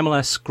how can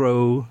MLS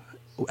grow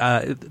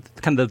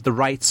kind of the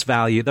rights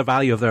value, the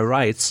value of their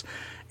rights,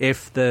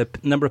 if the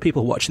number of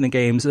people watching the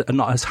games are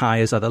not as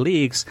high as other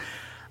leagues?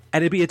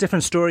 And it'd be a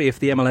different story if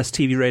the MLS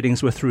TV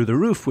ratings were through the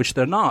roof, which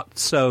they're not.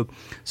 So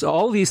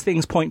all these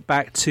things point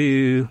back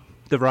to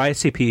the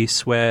Variety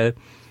piece where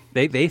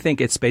they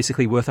think it's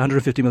basically worth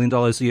 $150 million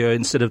a year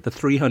instead of the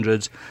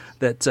 $300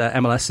 that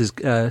MLS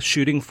is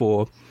shooting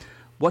for.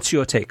 What's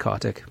your take,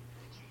 Kartik?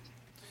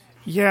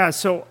 Yeah,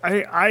 so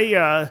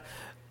I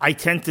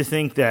tend to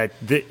think that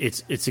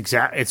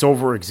it's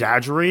over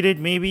exaggerated.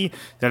 Maybe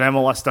that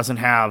MLS doesn't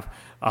have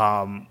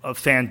a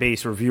fan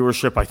base or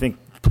viewership. I think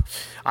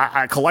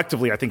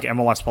collectively, I think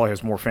MLS probably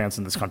has more fans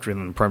in this country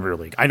than the Premier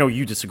League. I know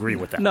you disagree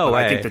with that. No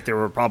way. I think that there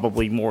were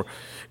probably more.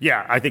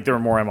 Yeah, I think there are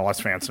more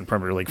MLS fans than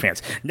Premier League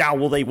fans. Now,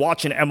 will they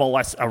watch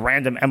a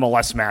random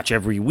MLS match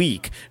every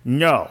week?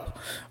 No.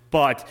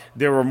 But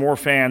there are more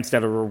fans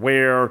that are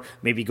aware,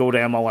 maybe go to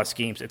MLS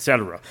games,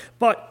 etc.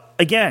 But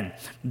again,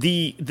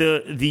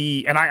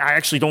 and I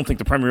actually don't think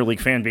the Premier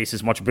League fan base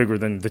is much bigger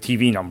than the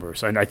TV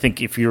numbers. And I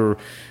think if you're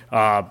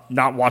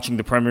not watching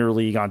the Premier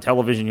League on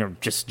television, you're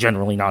just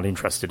generally not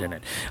interested in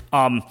it.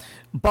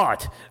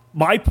 But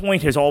my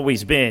point has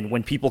always been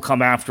when people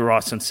come after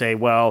us and say,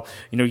 well,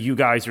 you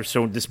guys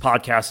are this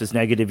podcast is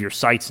negative, your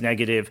site's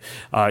negative,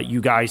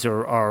 you guys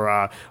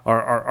are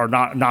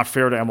not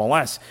fair to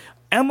MLS.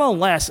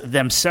 MLS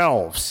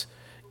themselves,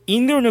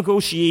 in their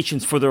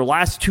negotiations for their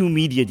last 2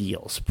 media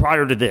deals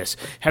prior to this,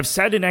 have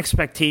set an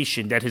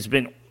expectation that has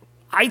been,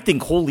 I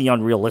think, wholly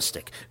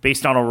unrealistic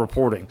based on our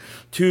reporting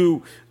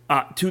to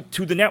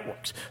the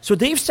networks. So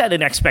they've set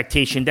an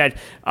expectation that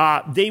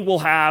they will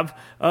have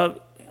 1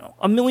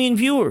 million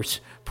viewers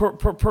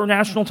per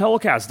national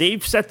telecast.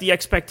 They've set the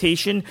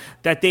expectation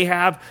that they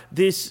have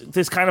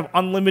this kind of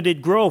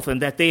unlimited growth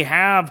and that they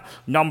have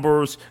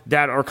numbers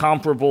that are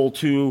comparable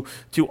to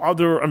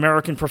other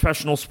American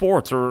professional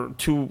sports or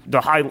to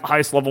the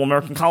highest level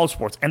American college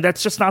sports. And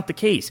that's just not the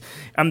case.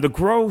 And the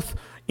growth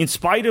in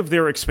spite of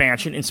their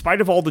expansion, in spite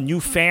of all the new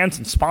fans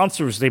and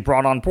sponsors they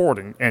brought on board,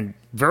 and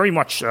very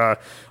much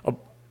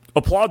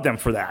applaud them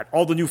for that.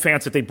 All the new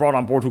fans that they brought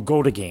on board who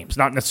go to games,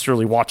 not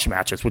necessarily watch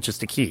matches, which is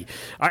the key.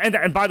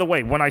 And by the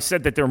way, when I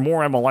said that there are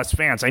more MLS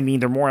fans, I mean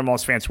there are more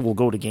MLS fans who will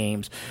go to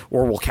games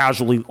or will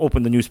casually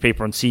open the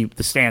newspaper and see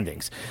the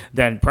standings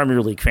than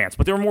Premier League fans.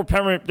 But there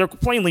are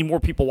plainly more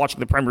people watching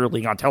the Premier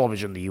League on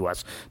television in the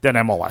U.S. than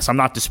MLS. I'm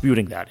not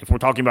disputing that. If we're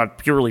talking about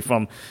purely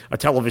from a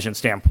television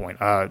standpoint,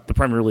 the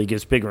Premier League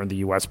is bigger in the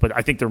U.S., but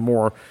I think they're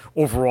more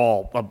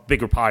overall a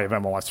bigger pie of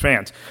MLS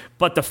fans.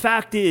 But the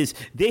fact is,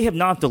 they have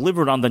not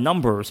delivered on the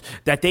numbers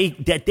that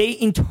they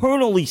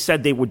internally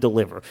said they would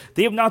deliver.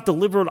 They have not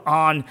delivered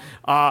on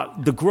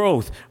the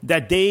growth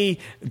that they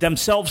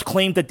themselves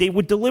claimed that they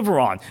would deliver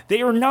on.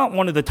 They are not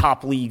one of the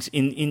top leagues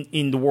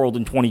in the world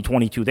in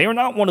 2022. They are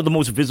not one of the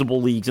most visible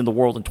leagues in the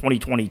world in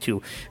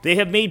 2022. They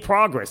have made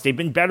progress. They've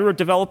been better at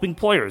developing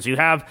players. You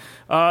have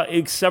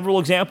several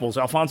examples.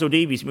 Alphonso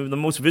Davies, maybe the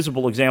most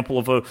visible example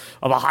of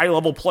a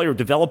high-level player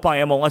developed by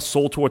MLS,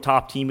 sold to a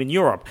top team in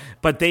Europe.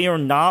 But they are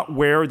not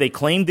where they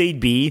claimed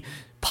they'd be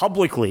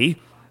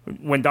publicly,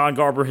 when Don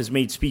Garber has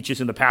made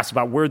speeches in the past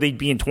about where they'd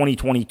be in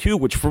 2022,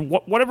 which for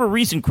whatever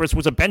reason, Chris,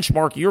 was a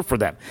benchmark year for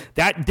them.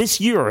 That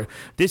this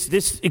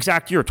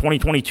exact year,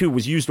 2022,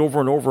 was used over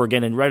and over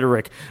again in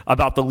rhetoric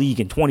about the league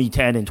in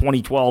 2010 and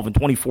 2012 and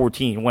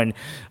 2014 when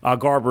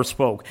Garber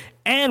spoke,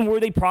 and where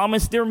they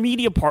promised their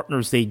media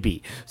partners they'd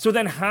be. So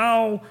then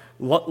how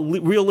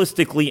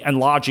realistically and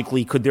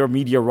logically could their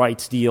media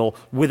rights deal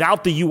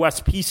without the U.S.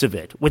 piece of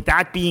it, with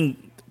that being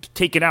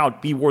taken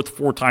out, be worth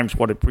 4 times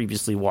what it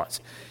previously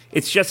was?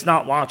 It's just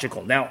not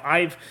logical. Now,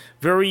 I've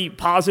very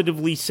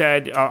positively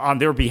said on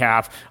their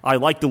behalf, I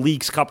like the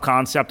Leagues Cup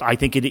concept. I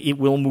think it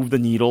will move the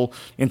needle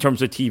in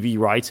terms of TV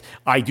rights.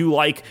 I do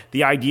like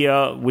the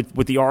idea with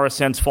the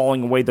RSNs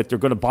falling away that they're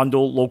going to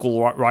bundle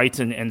local rights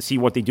and see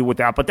what they do with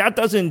that. But that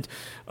doesn't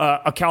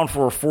account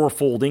for a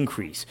 4-fold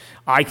increase.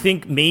 I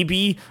think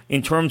maybe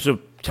in terms of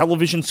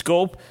television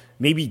scope,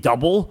 maybe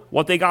double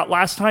what they got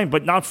last time,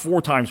 but not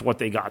 4 times what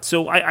they got.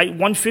 So I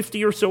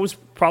 150 or so is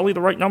probably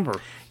the right number.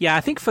 Yeah, I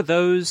think for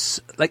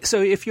those,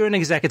 so if you're an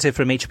executive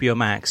from HBO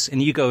Max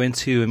and you go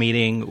into a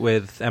meeting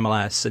with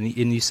MLS and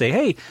you say,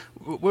 hey,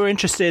 we're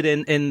interested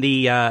in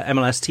the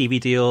MLS TV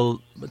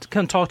deal,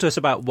 come talk to us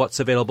about what's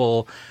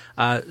available,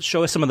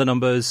 show us some of the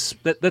numbers,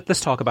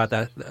 let's talk about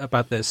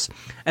this.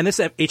 And this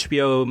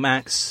HBO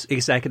Max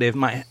executive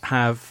might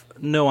have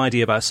no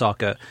idea about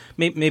soccer.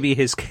 Maybe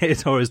his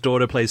kid or his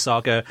daughter plays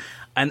soccer,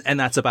 and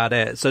that's about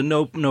it. So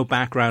no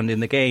background in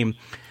the game.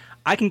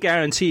 I can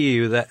guarantee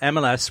you that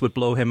MLS would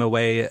blow him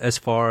away as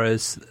far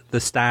as the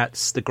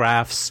stats, the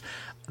graphs,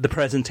 the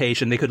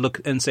presentation. They could look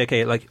and say,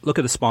 okay, look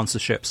at the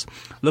sponsorships,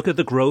 look at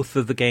the growth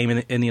of the game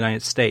in the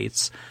United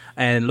States,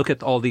 and look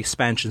at all the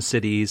expansion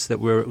cities that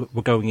we're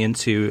going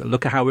into.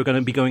 Look at how we're going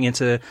to be going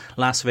into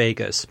Las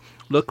Vegas.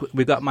 Look,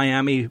 we've got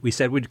Miami. We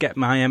said we'd get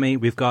Miami.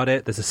 We've got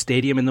it. There's a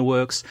stadium in the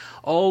works.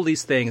 All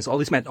these things, all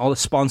the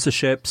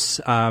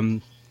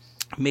sponsorships,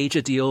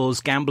 major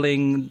deals,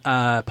 gambling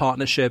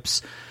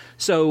partnerships.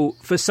 So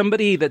for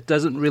somebody that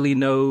doesn't really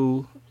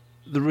know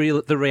the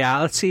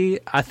reality,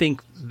 I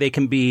think they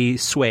can be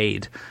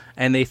swayed,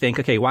 and they think,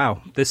 okay,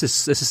 wow, this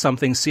is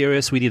something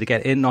serious. We need to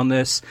get in on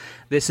this.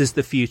 This is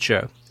the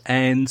future.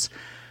 And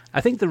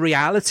I think the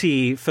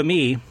reality for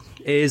me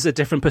is a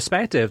different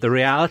perspective. The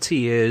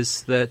reality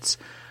is that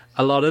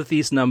a lot of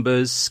these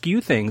numbers skew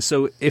things.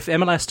 So if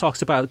MLS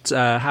talks about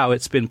how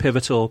it's been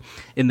pivotal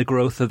in the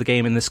growth of the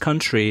game in this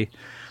country,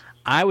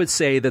 I would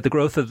say that the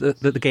growth of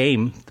the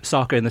game,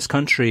 soccer in this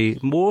country,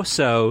 more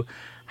so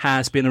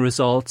has been a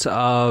result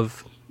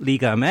of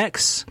Liga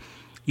MX,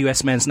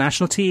 U.S. men's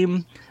national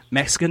team,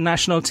 Mexican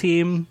national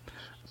team,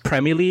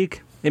 Premier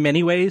League in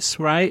many ways,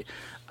 right?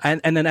 And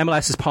then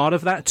MLS is part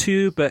of that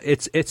too, but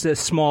it's a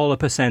smaller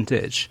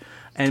percentage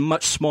and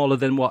much smaller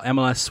than what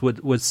MLS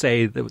would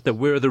say that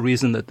we're the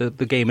reason that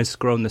the game has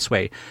grown this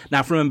way.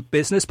 Now, from a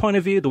business point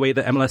of view, the way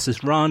that MLS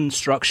is run,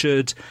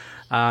 structured,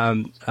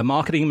 a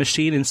marketing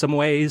machine in some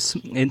ways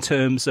in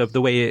terms of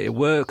the way it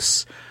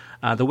works,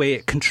 the way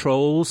it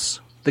controls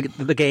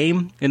the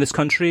game in this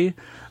country.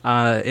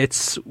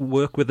 It's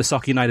work with the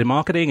Soccer United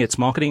marketing, its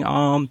marketing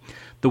arm,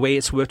 the way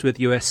it's worked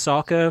with US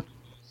Soccer,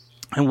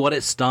 and what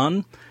it's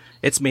done.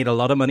 It's made a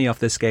lot of money off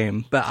this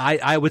game. But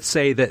I would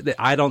say that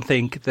I don't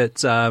think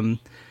that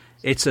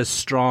it's as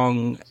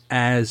strong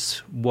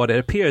as what it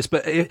appears.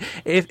 But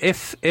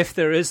if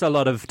there is a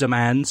lot of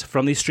demand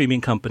from these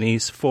streaming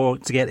companies to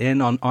get in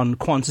on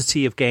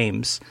quantity of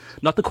games,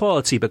 not the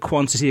quality, but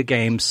quantity of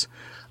games,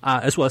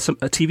 as well as some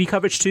TV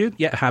coverage too,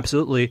 yeah,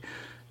 absolutely.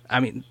 I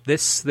mean,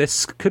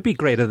 this could be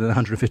greater than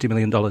 $150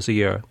 million a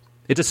year.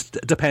 It just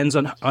depends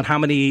on how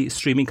many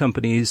streaming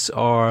companies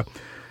are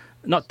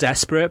not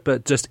desperate,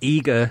 but just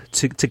eager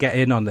to get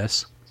in on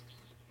this.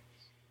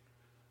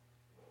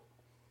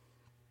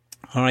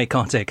 All right,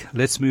 Kartik,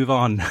 let's move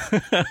on.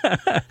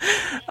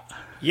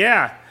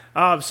 Yeah.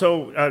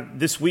 So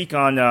this week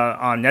on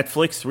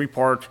Netflix,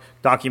 3-part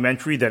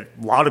documentary that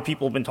a lot of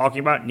people have been talking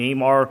about,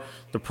 Neymar,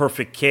 The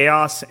Perfect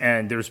Chaos,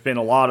 and there's been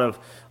a lot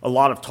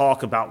of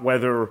talk about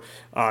whether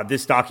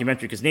this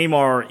documentary, because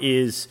Neymar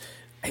is,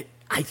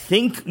 I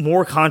think,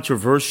 more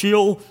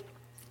controversial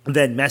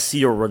than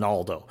Messi or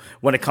Ronaldo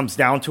when it comes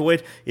down to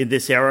it in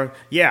this era.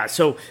 Yeah,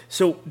 so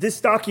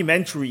this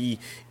documentary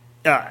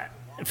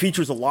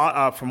features a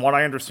lot, from what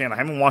I understand. I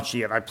haven't watched it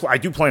yet. I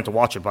do plan to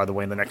watch it, by the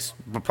way,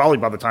 probably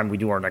by the time we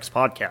do our next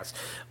podcast.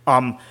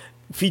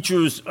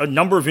 Features a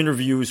number of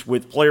interviews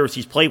with players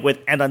he's played with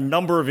and a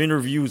number of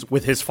interviews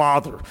with his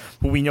father,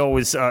 who we know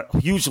is a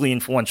hugely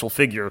influential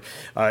figure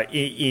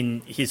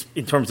in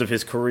terms of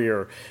his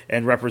career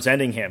and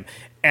representing him.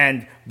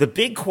 And the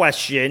big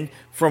question,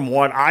 from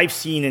what I've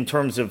seen in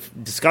terms of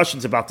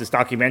discussions about this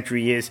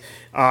documentary, is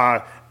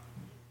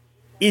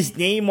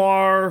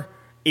Neymar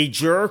a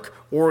jerk,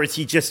 or is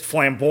he just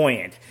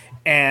flamboyant?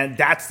 And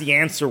that's the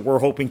answer we're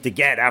hoping to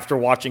get after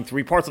watching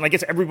 3 parts. And I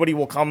guess everybody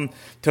will come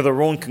to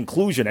their own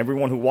conclusion,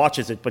 everyone who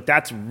watches it. But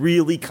that's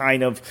really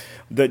kind of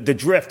the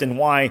drift, and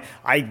why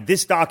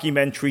this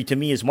documentary to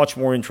me is much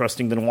more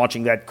interesting than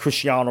watching that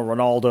Cristiano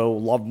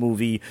Ronaldo love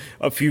movie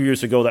a few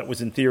years ago that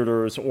was in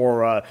theaters,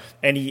 or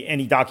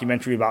any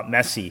documentary about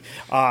Messi.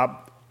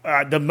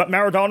 The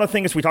Maradona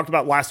thing, as we talked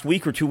about last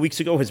week or 2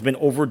 weeks ago, has been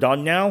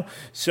overdone now.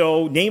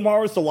 So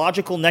Neymar is the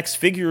logical next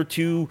figure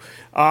to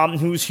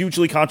who's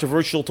hugely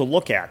controversial to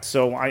look at.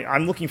 So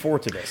I'm looking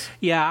forward to this.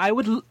 Yeah, I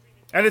would. And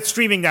it's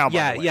streaming now.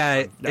 By the way,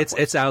 yeah,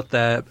 it's out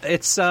there.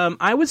 It's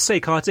I would say,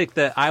 Kartik,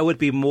 that I would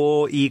be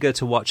more eager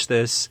to watch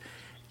this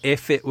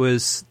if it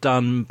was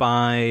done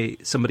by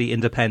somebody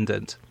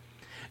independent.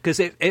 Because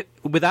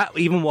without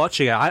even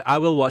watching it, I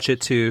will watch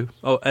it too,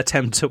 or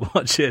attempt to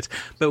watch it.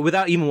 But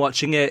without even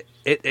watching it,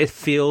 it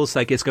feels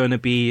like it's going to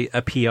be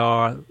a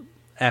PR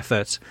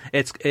effort.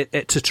 It's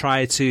to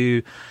try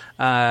to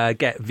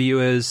get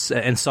viewers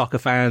and soccer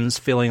fans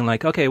feeling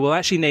like, okay, well,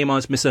 actually,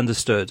 Neymar's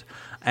misunderstood.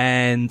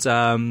 And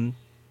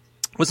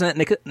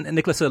wasn't it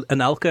Nicholas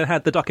Anelka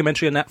had the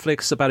documentary on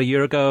Netflix about a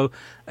year ago?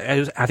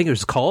 I think it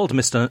was called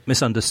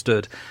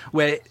Misunderstood,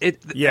 where and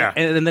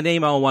the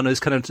Neymar one is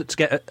kind of to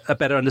get a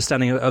better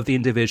understanding of the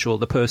individual,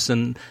 the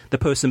person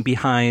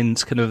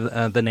behind kind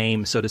of the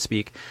name, so to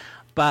speak.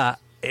 But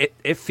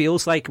it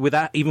feels like,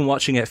 without even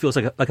watching it, it feels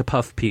like a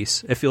puff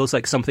piece. It feels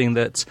like something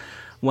that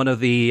one of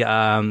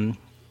the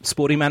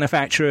sporting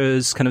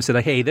manufacturers kind of said,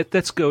 like, hey,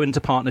 let's go into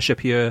partnership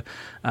here.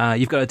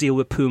 You've got to deal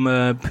with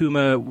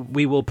Puma.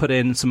 We will put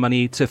in some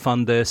money to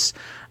fund this,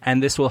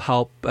 and this will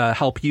help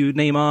you,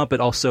 Neymar, but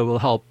also will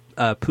help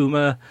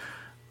Puma.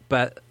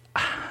 But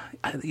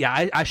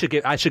yeah, I should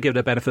give it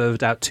a benefit of the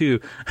doubt too.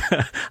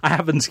 I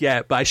haven't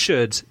yet, but I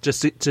should,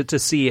 just to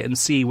see it and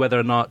see whether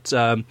or not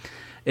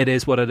it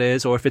is what it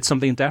is, or if it's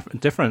something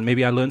different.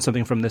 Maybe I learned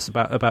something from this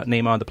about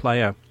Neymar the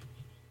player.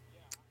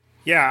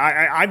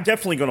 Yeah, I'm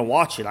definitely going to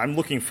watch it. I'm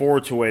looking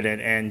forward to it,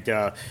 and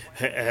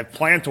have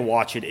planned to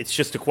watch it. It's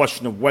just a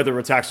question of whether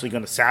it's actually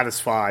going to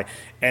satisfy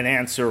and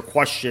answer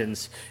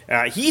questions.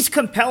 He's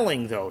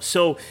compelling, though.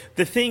 So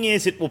the thing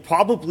is, it will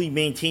probably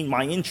maintain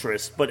my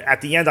interest, but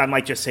at the end I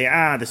might just say,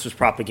 this was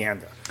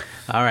propaganda.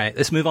 All right,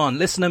 let's move on.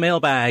 Listener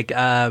mailbag.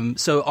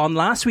 So on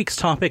last week's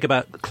topic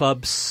about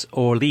clubs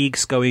or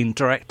leagues going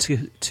direct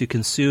to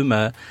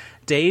consumer,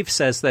 Dave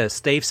says this.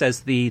 Dave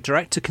says the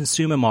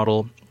direct-to-consumer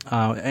model,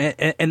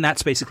 and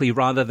that's basically,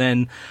 rather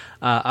than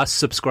us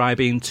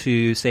subscribing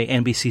to, say,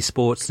 NBC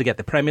Sports to get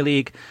the Premier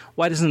League,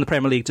 why doesn't the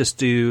Premier League just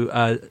do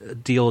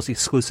deals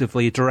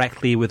exclusively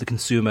directly with the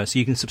consumer? So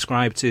you can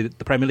subscribe to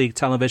the Premier League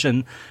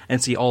television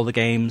and see all the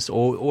games,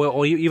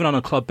 or even on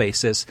a club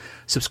basis,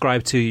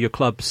 subscribe to your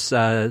club's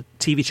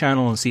TV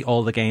channel and see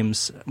all the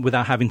games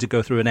without having to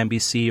go through an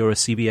NBC or a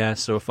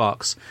CBS or a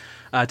Fox.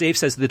 Dave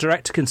says the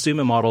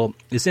direct-to-consumer model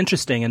is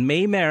interesting and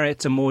may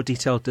merit a more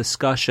detailed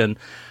discussion.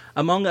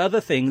 Among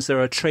other things,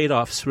 there are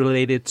trade-offs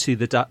related to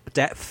the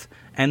depth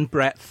and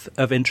breadth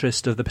of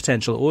interest of the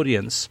potential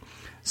audience.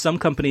 Some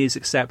companies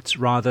accept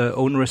rather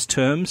onerous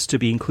terms to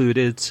be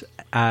included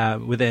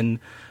within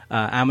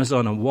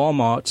Amazon and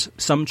Walmart.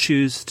 Some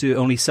choose to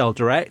only sell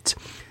direct.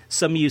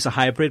 Some use a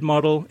hybrid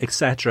model,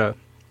 etc.,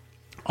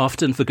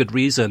 often for good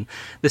reason.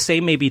 The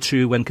same may be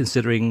true when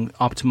considering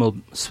optimal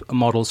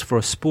models for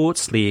a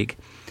sports league.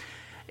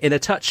 In a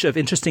touch of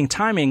interesting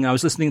timing, I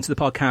was listening to the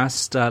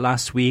podcast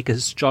last week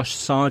as Josh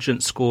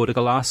Sargent scored a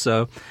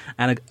golazo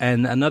and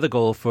another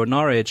goal for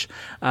Norwich.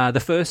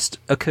 The first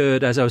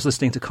occurred as I was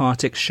listening to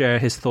Kartik share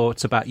his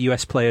thoughts about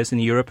US players in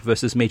Europe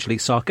versus Major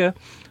League Soccer.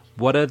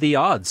 What are the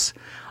odds?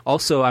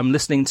 Also, I'm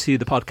listening to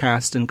the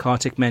podcast and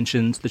Kartik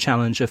mentioned the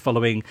challenge of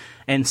following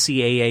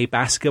NCAA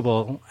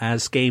basketball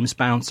as games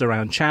bounce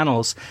around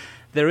channels.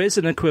 There is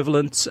an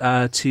equivalent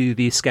to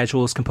the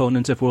schedules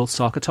component of World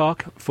Soccer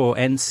Talk for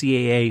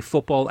NCAA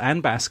football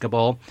and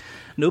basketball.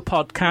 No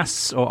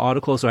podcasts or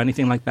articles or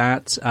anything like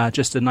that,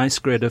 just a nice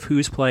grid of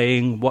who's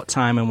playing, what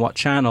time and what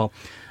channel.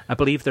 I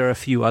believe there are a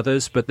few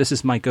others, but this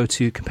is my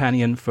go-to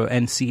companion for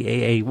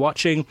NCAA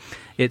watching.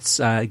 It's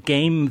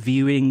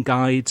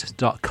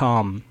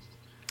gameviewingguide.com.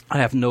 I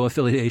have no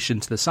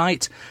affiliation to the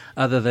site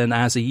other than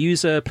as a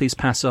user. Please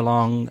pass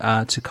along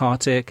to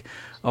Kartik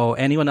or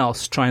anyone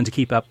else trying to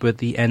keep up with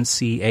the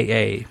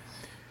NCAA.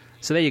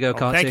 So there you go,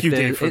 Kartik. Thank you,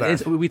 Dave, for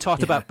that. We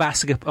talked about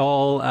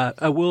basketball,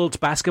 a world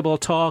basketball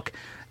talk.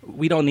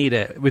 We don't need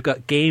it. We've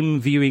got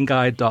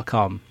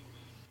GameViewingGuide.com.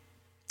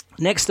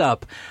 Next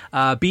up,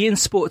 beIN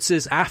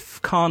Sports'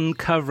 AFCON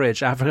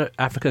coverage,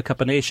 Africa Cup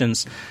of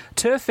Nations.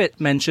 Turfit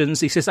mentions,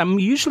 he says, I'm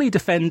usually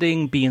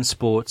defending beIN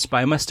Sports, but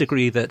I must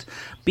agree that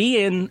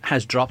beIN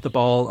has dropped the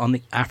ball on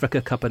the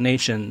Africa Cup of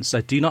Nations.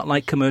 I do not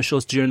like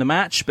commercials during the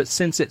match, but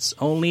since it's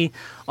only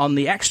on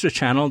the extra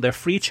channel, their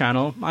free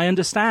channel, I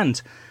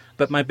understand.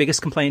 But my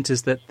biggest complaint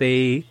is that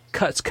they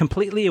cut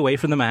completely away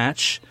from the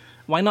match.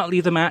 Why not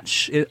leave the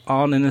match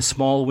on in a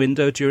small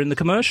window during the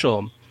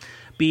commercial?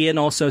 beIN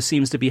also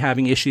seems to be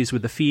having issues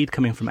with the feed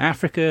coming from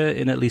Africa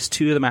in at least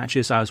 2 of the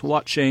matches I was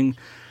watching.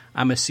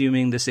 I'm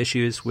assuming this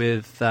issue is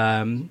with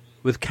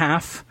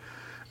CAF,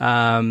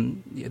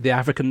 the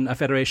African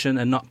Federation,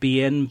 and not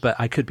beIN, but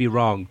I could be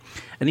wrong.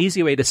 An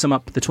easy way to sum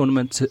up the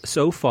tournament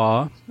so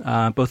far,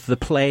 both the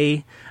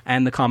play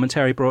and the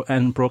commentary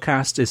and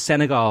broadcast, is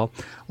Senegal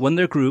won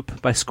their group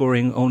by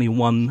scoring only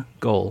 1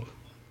 goal.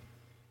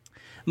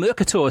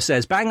 Mercator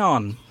says, bang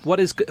on. What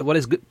is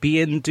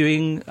beIN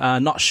doing,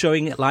 not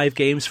showing live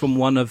games from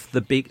one of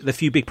the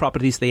few big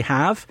properties they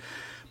have?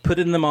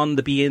 Putting them on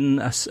the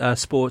beIN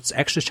Sports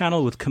Extra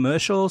channel with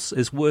commercials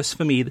is worse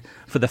for me,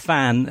 for the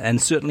fan, and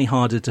certainly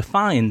harder to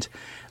find.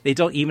 They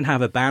don't even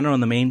have a banner on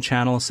the main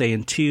channel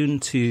saying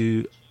tune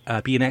to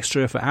beIN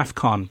Extra for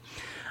AFCON.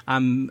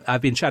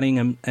 I've been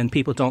chatting and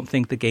people don't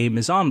think the game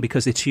is on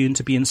because they tune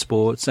to beIN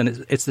Sports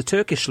and it's the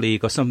Turkish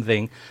league or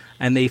something,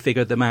 and they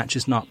figure the match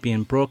is not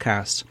being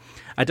broadcast.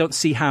 I don't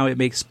see how it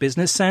makes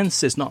business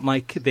sense. It's not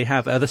like they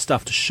have other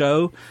stuff to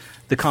show.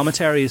 The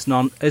commentary is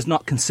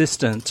not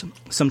consistent.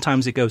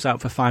 Sometimes it goes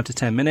out for 5 to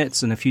 10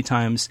 minutes, and a few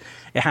times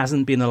it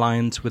hasn't been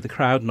aligned with the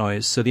crowd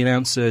noise. So the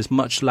announcer is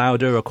much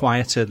louder or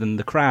quieter than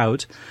the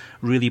crowd.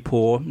 Really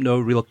poor. No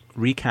real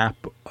recap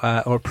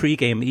or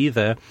pre-game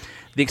either.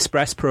 The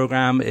Express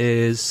program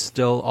is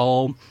still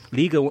all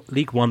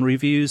League One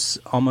reviews,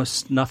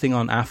 almost nothing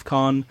on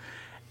AFCON.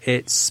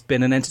 It's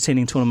been an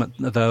entertaining tournament,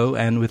 though,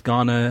 and with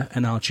Ghana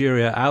and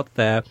Algeria out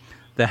there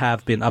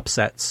have been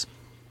upsets.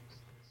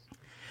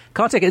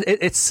 Kartik,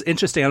 it's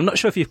interesting. I'm not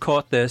sure if you've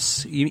caught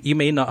this. You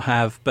may not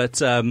have,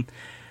 but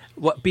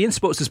what beIN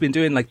Sports has been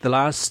doing,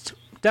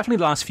 definitely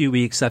the last few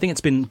weeks, I think it's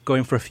been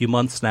going for a few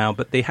months now,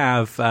 but they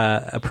have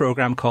a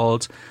program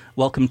called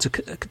Welcome to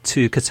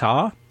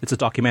Qatar. It's a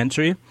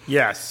documentary.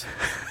 Yes.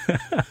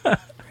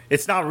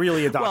 It's not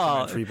really a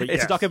documentary, but it's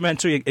yes. a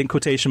documentary in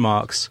quotation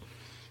marks.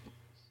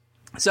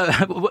 So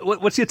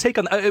what's your take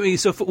on I mean,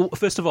 so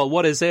first of all,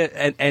 what is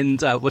it,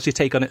 and what's your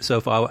take on it so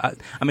far?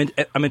 I'm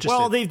interested.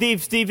 Well,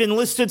 they've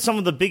enlisted some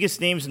of the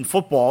biggest names in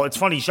football. It's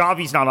funny,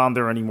 Xavi's not on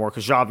there anymore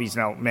because Xavi's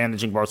now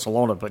managing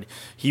Barcelona, but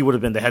he would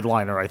have been the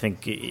headliner, I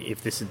think,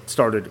 if this had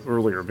started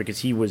earlier, because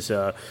he was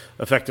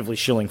effectively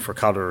shilling for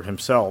Qatar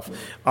himself.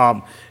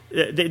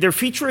 They're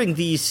featuring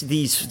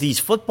these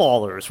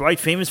footballers, right?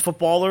 Famous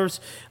footballers,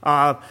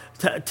 to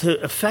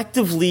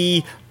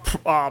effectively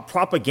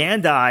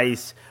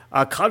propagandize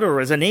Qatar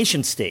as a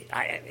nation state.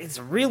 It's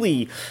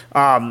really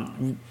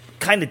kind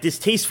of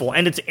distasteful,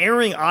 and it's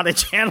airing on a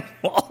channel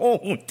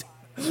owned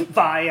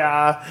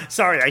by.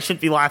 Sorry, I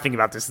shouldn't be laughing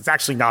about this. It's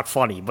actually not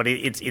funny, but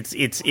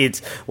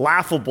it's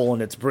laughable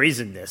in its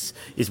brazenness,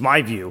 is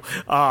my view.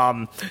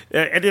 And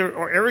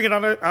they're airing it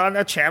on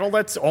a channel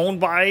that's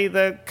owned by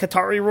the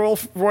Qatari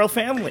royal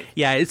family.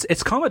 Yeah,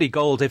 it's comedy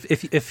gold.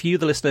 If you,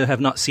 the listener, have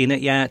not seen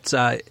it yet,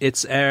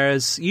 it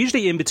airs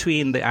usually in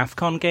between the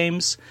AFCON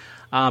games.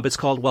 But it's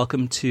called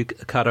Welcome to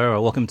Qatar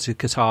or Welcome to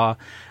Qatar.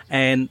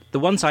 And the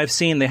ones I've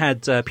seen, they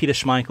had Peter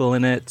Schmeichel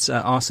in it,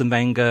 Arsene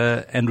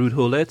Wenger, and Ruud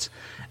Gullit.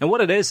 And what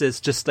it is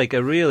just like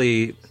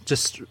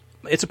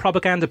it's a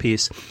propaganda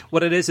piece.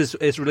 What it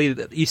is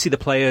really, you see the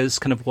players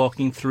kind of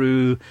walking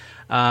through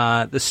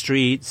the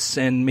streets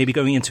and maybe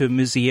going into a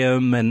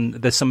museum, and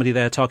there's somebody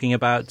there talking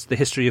about the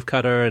history of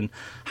Qatar and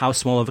how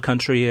small of a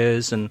country it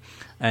is, and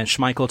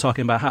Schmeichel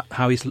talking about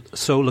how he's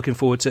so looking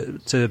forward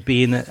to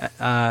being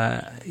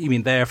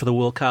there for the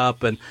World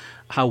Cup and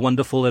how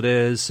wonderful it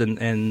is, and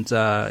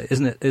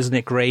isn't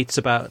it great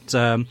about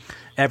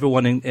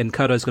everyone in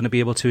Qatar is going to be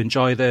able to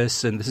enjoy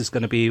this, and this is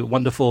going to be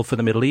wonderful for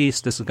the Middle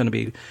East. This is going to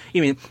be,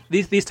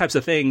 these types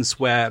of things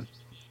where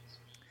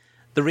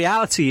the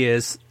reality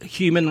is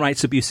human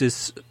rights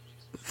abuses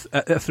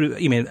through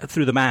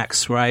the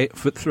max, right?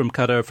 From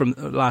Qatar, from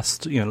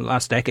last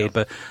decade,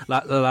 but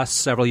the last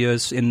several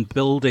years in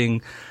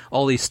building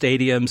all these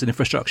stadiums and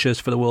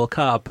infrastructures for the World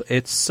Cup.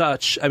 It's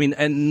such,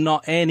 and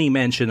not any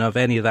mention of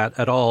any of that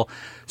at all.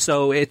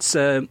 So it's,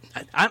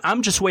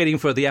 I'm just waiting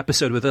for the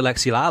episode with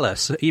Alexi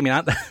Lalas.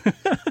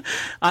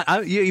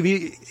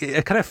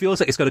 It kind of feels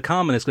like it's going to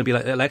come, and it's going to be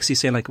like Alexi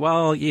saying, like,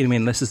 well,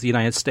 this is the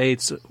United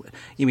States.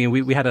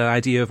 We had an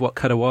idea of what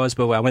Qatar was,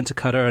 but I went to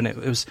Qatar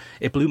and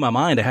it blew my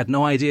mind. I had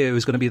no idea it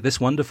was going to be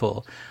this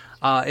wonderful.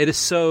 It is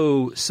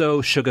so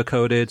sugar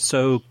coated,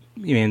 so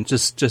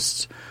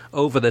just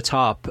over the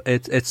top.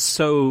 It's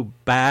so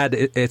bad,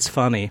 it's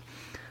funny.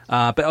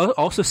 But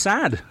also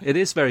sad. It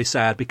is very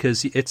sad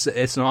because it's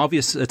an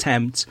obvious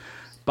attempt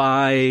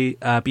by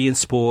beIN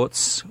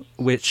Sports,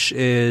 which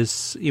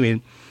is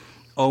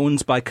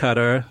owned by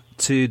Qatar,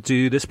 to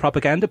do this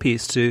propaganda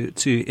piece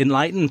to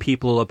enlighten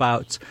people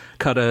about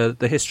Qatar,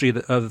 the history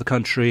of the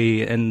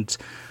country, and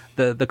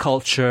the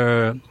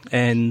culture,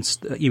 and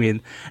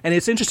and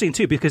it's interesting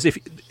too because if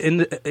in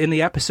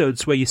the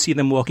episodes where you see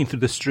them walking through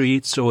the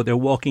streets or they're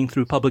walking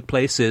through public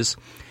places,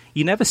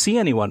 you never see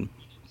anyone.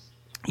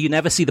 You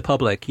never see the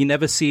public. You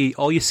never see.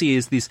 All you see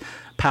is these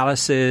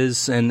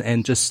palaces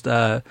and just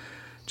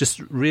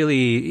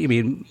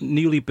really,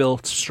 newly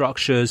built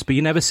structures, but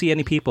you never see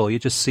any people. You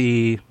just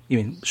see,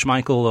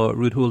 Schmeichel or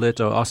Ruud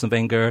Gullit or Arsene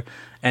Wenger,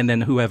 and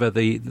then whoever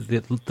the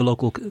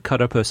local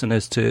Qatar person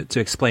is to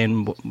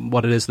explain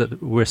what it is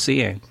that we're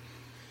seeing.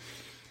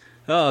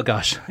 Oh,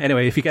 gosh.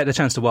 Anyway, if you get the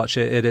chance to watch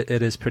it,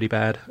 it is pretty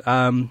bad.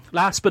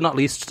 Last but not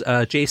least,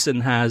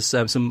 Jason has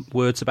some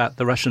words about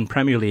the Russian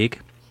Premier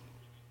League.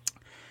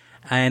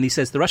 And he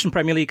says the Russian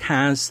Premier League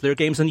has their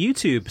games on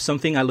YouTube,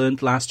 something I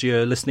learned last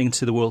year listening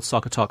to the World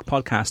Soccer Talk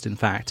podcast, in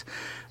fact.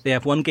 They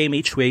have one game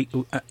each week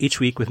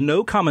with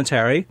no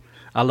commentary.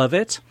 I love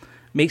it.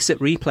 Makes it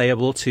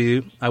replayable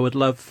too. I would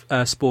love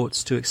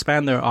sports to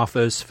expand their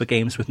offers for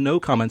games with no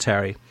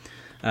commentary.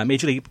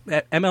 Major League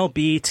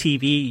MLB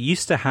TV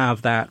used to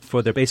have that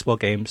for their baseball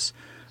games,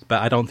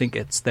 but I don't think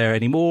it's there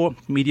anymore.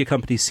 Media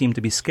companies seem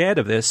to be scared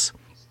of this.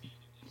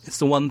 It's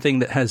the one thing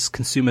that has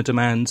consumer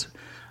demand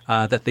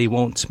that they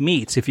won't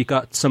meet. If you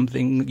got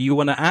something you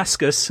want to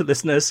ask us,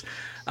 listeners,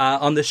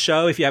 on this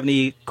show, if you have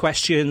any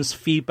questions,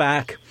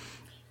 feedback,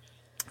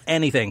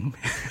 anything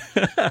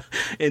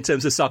in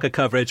terms of soccer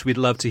coverage, we'd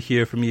love to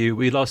hear from you.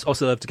 We'd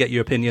also love to get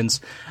your opinions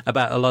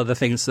about a lot of the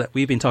things that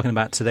we've been talking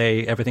about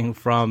today, everything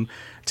from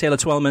Taylor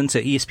Twellman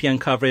to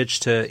ESPN coverage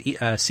to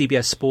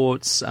CBS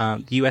Sports,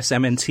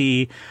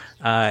 USMNT,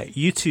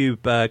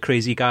 YouTube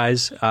crazy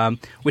guys,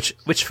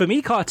 which for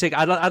me, Kartik,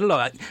 I don't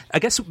know. I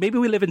guess maybe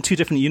we live in two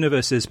different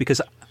universes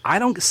because I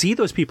don't see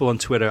those people on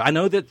Twitter. I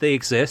know that they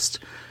exist,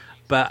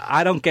 but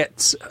I don't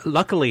get.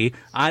 Luckily,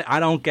 I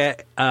don't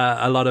get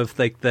a lot of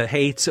like the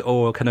hate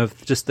or kind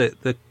of just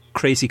the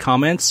crazy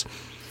comments.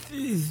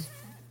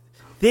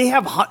 They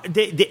have,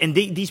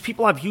 these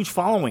people have huge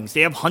followings.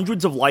 They have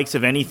hundreds of likes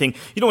of anything.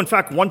 In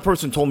fact, one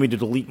person told me to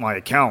delete my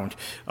account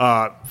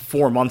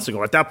 4 months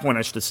ago. At that point,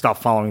 I should have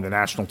stopped following the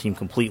national team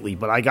completely.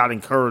 But I got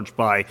encouraged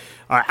by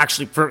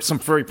actually some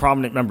very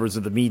prominent members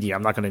of the media.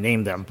 I'm not going to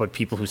name them, but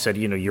people who said,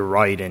 you're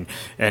right,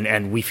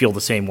 and we feel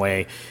the same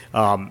way.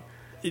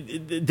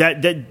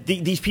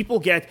 These people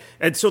get,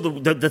 and so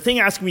the thing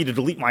asking me to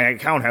delete my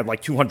account had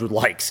like 200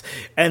 likes,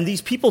 and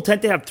these people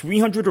tend to have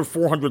 300 or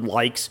 400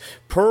 likes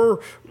per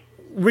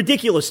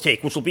ridiculous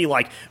take, which will be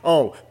like,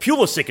 oh,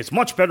 Pulisic is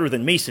much better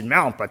than Mason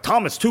Mount, but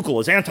Thomas Tuchel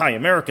is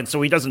anti-American,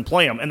 so he doesn't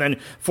play him, and then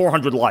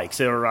 400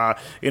 likes. Or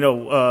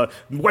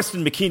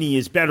Weston McKennie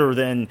is better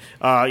than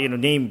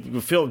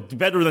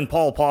better than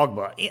Paul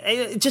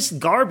Pogba. Just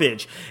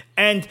garbage.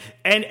 And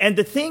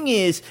the thing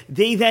is,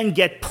 they then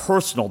get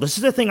personal. This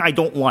is the thing I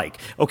don't like,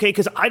 okay?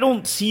 Because I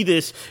don't see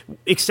this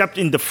except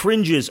in the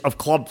fringes of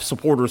club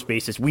supporter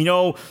spaces. We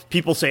know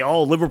people say,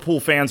 oh, Liverpool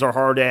fans are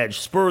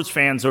hard-edged. Spurs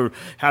fans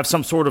have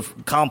some sort of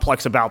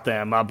complex about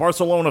them.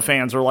 Barcelona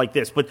fans are like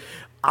this. But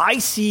I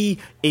see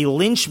a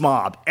lynch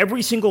mob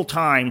every single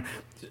time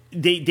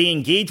they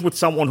engage with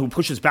someone who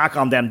pushes back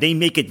on them. They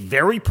make it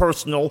very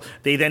personal.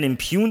 They then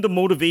impugn the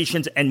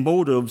motivations and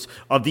motives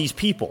of these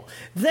people.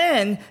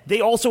 Then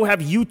they also have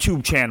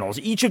YouTube channels,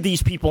 each of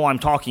these people I'm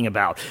talking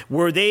about,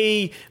 where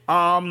they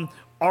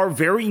are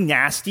very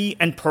nasty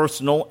and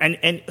personal and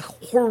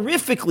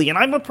horrifically, and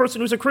I'm a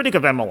person who's a critic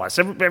of MLS.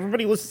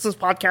 Everybody who listens to this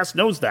podcast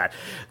knows that.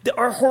 They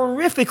are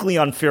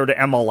horrifically unfair to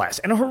MLS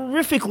and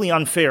horrifically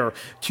unfair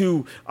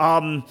to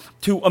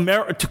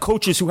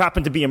coaches who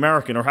happen to be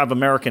American or have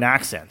American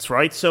accents,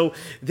 right? So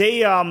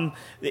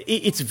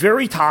it's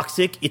very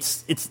toxic.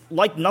 It's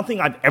like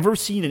nothing I've ever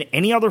seen in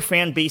any other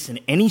fan base in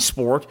any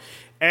sport,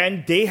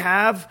 and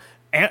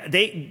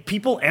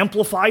people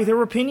amplify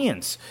their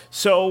opinions.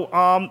 So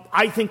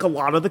I think a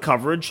lot of the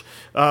coverage,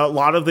 a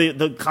lot of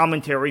the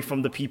commentary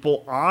from the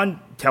people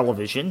on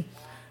television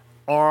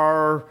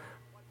are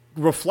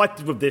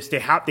reflective of this. They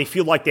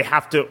feel like they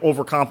have to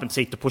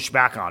overcompensate to push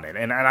back on it,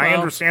 and I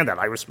understand that.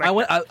 I respect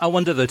that. I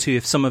wonder though too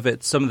if some of the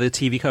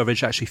TV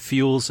coverage actually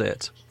fuels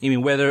it. I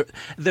mean, whether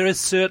there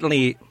is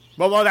certainly.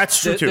 Well, that's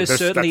true too. There's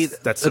certainly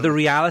the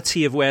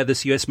reality of where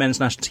this U.S. men's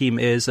national team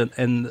is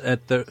and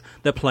at the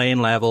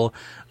playing level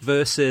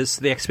versus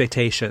the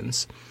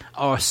expectations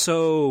are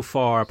so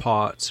far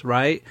apart,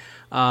 right?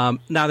 Now,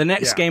 the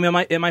next game,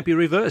 it might be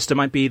reversed. It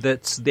might be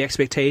that the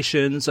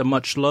expectations are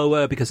much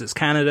lower because it's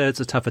Canada,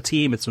 it's a tougher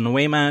team, it's an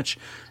away match,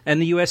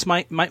 and the U.S.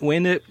 might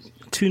win it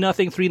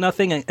 2-0,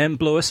 3-0 and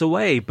blow us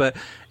away. But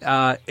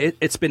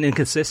it's been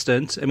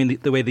inconsistent. I mean,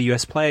 the way the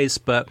U.S. plays,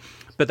 but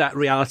that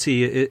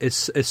reality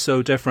is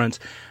so different.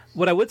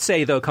 What I would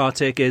say, though,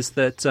 Kartik, is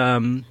that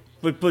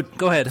But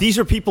go ahead. These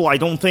are people I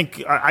don't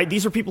think.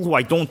 These are people who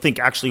I don't think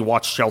actually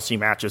watch Chelsea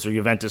matches or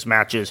Juventus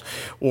matches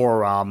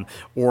or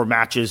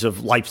matches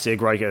of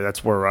Leipzig. Right,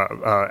 that's where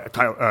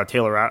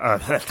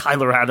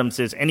Tyler Adams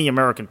is. Any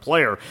American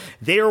player,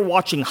 they are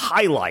watching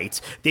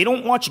highlights. They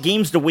don't watch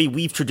games the way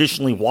we've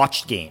traditionally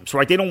watched games.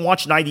 Right, they don't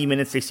watch 90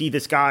 minutes. They see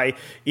this guy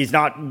is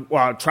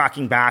not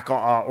tracking back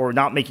or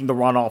not making the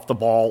run off the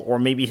ball, or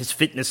maybe his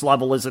fitness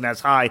level isn't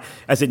as high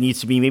as it needs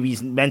to be. Maybe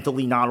he's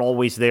mentally not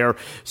always there.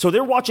 So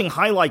they're watching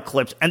highlight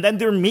clips, and then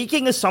they're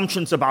making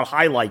assumptions about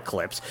highlight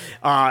clips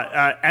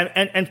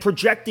and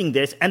projecting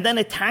this, and then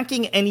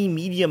attacking any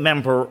media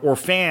member or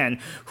fan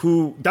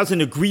who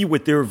doesn't agree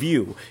with their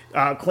view,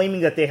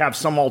 claiming that they have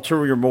some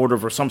ulterior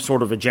motive or some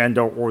sort of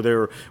agenda, or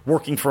they're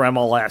working for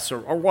MLS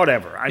or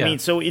whatever. I mean,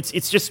 so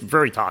it's just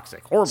very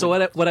toxic. Horrible.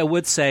 So what I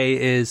would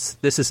say is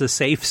this is a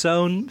safe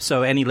zone.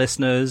 So any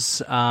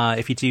listeners,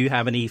 if you do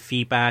have any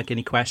feedback,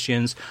 any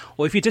questions,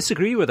 or if you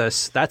disagree with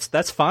us,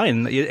 that's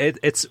fine.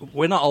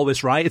 We're not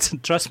always right.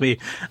 Trust me.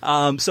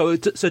 So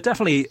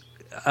definitely,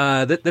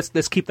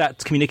 let's keep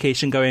that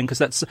communication going, because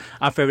that's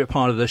our favorite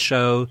part of the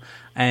show.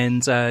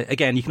 And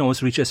again, you can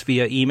always reach us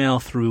via email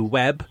through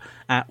web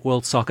at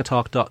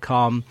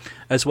worldsoccertalk.com,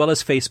 as well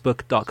as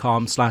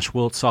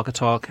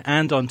facebook.com/worldsoccertalk,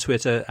 and on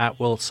Twitter at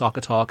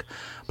worldsoccertalk.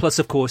 Plus,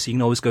 of course, you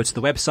can always go to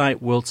the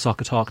website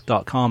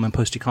worldsoccertalk.com and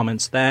post your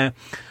comments there.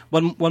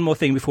 One more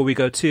thing before we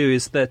go too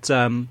is that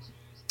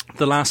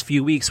the last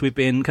few weeks we've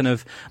been kind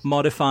of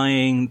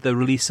modifying the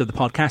release of the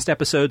podcast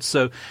episodes.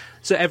 So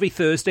every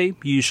Thursday,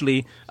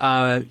 usually,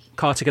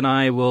 Kartik and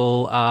I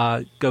will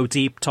go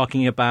deep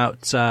talking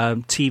about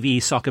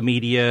TV, soccer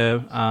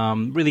media,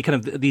 really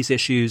kind of these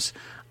issues.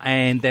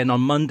 And then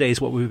on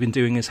Mondays, what we've been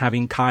doing is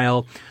having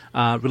Kyle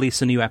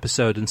release a new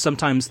episode. And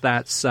sometimes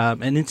that's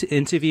an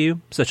interview,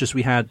 such as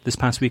we had this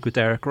past week with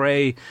Derek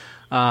Ray.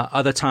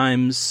 Other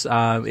times,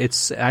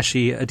 it's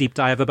actually a deep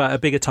dive about a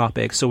bigger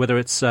topic. So whether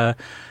it's a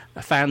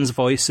fan's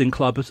voice in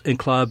clubs,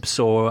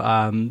 or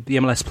the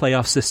MLS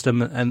playoff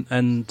system,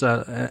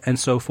 and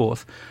so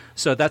forth.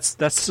 So that's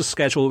the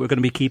schedule we're going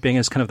to be keeping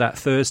as kind of that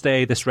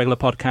Thursday, this regular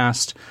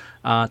podcast,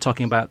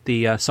 talking about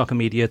the soccer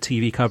media,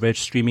 TV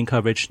coverage, streaming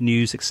coverage,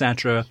 news,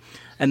 etc.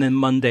 And then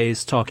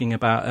Mondays talking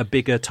about a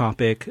bigger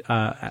topic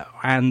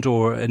and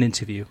or an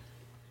interview.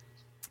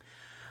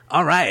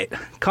 All right.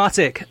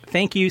 Kartik,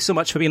 thank you so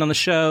much for being on the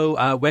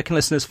show. Where can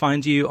listeners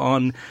find you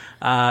on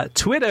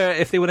Twitter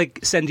if they want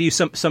to send you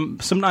some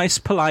nice,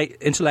 polite,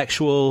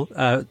 intellectual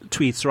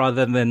tweets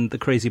rather than the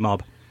crazy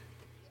mob?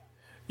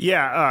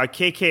 Yeah,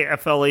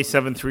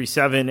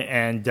 KKFLA737,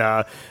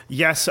 and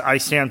yes, I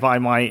stand by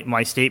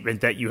my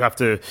statement that you have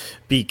to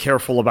be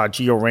careful about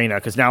Gio Reyna,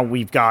 because now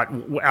we've got,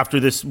 after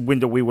this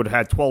window, we would have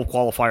had 12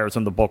 qualifiers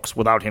in the books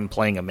without him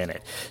playing a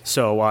minute.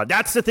 So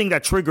that's the thing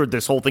that triggered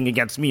this whole thing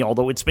against me,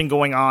 although it's been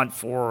going on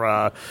for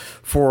a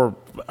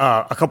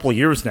couple of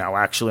years now,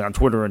 actually, on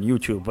Twitter and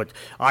YouTube. But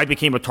I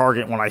became a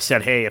target when I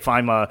said, hey, if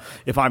I'm a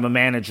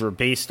manager,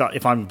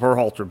 if I'm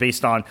Berhalter,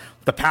 based on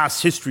the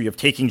past history of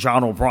taking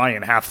John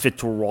O'Brien half fit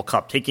to a World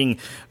Cup, taking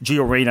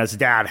Gio Reyna's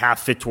dad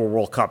half fit to a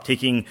World Cup,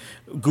 taking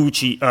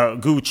Gooch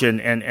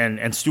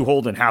and Stu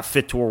Holden half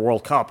fit to a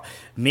World Cup,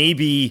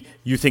 maybe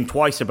you think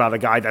twice about a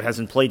guy that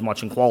hasn't played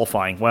much in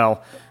qualifying.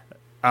 Well,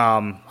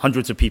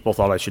 hundreds of people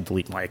thought I should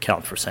delete my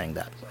account for saying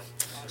that.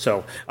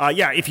 So,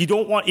 if you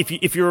don't want,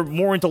 if you're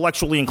more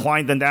intellectually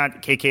inclined than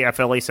that,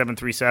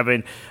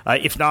 KKFLA737.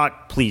 If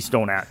not, please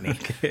don't at me.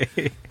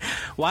 Okay.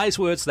 Wise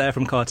words there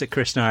from Kartik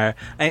Krishnaiyer.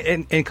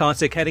 And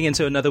Kartik, heading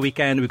into another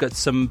weekend, we've got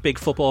some big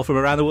football from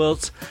around the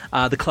world.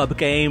 The club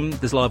game,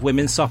 there's a lot of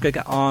women's soccer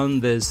on.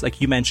 There's, like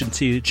you mentioned,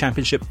 too,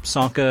 Championship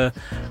soccer.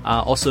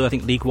 Also, I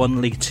think League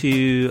One, League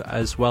Two,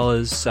 as well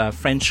as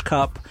French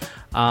Cup.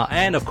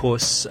 And, of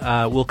course,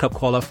 World Cup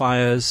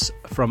qualifiers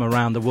from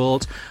around the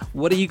world.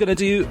 What are you going to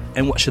do,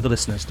 and what should the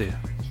listeners do?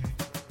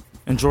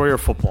 Enjoy your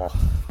football.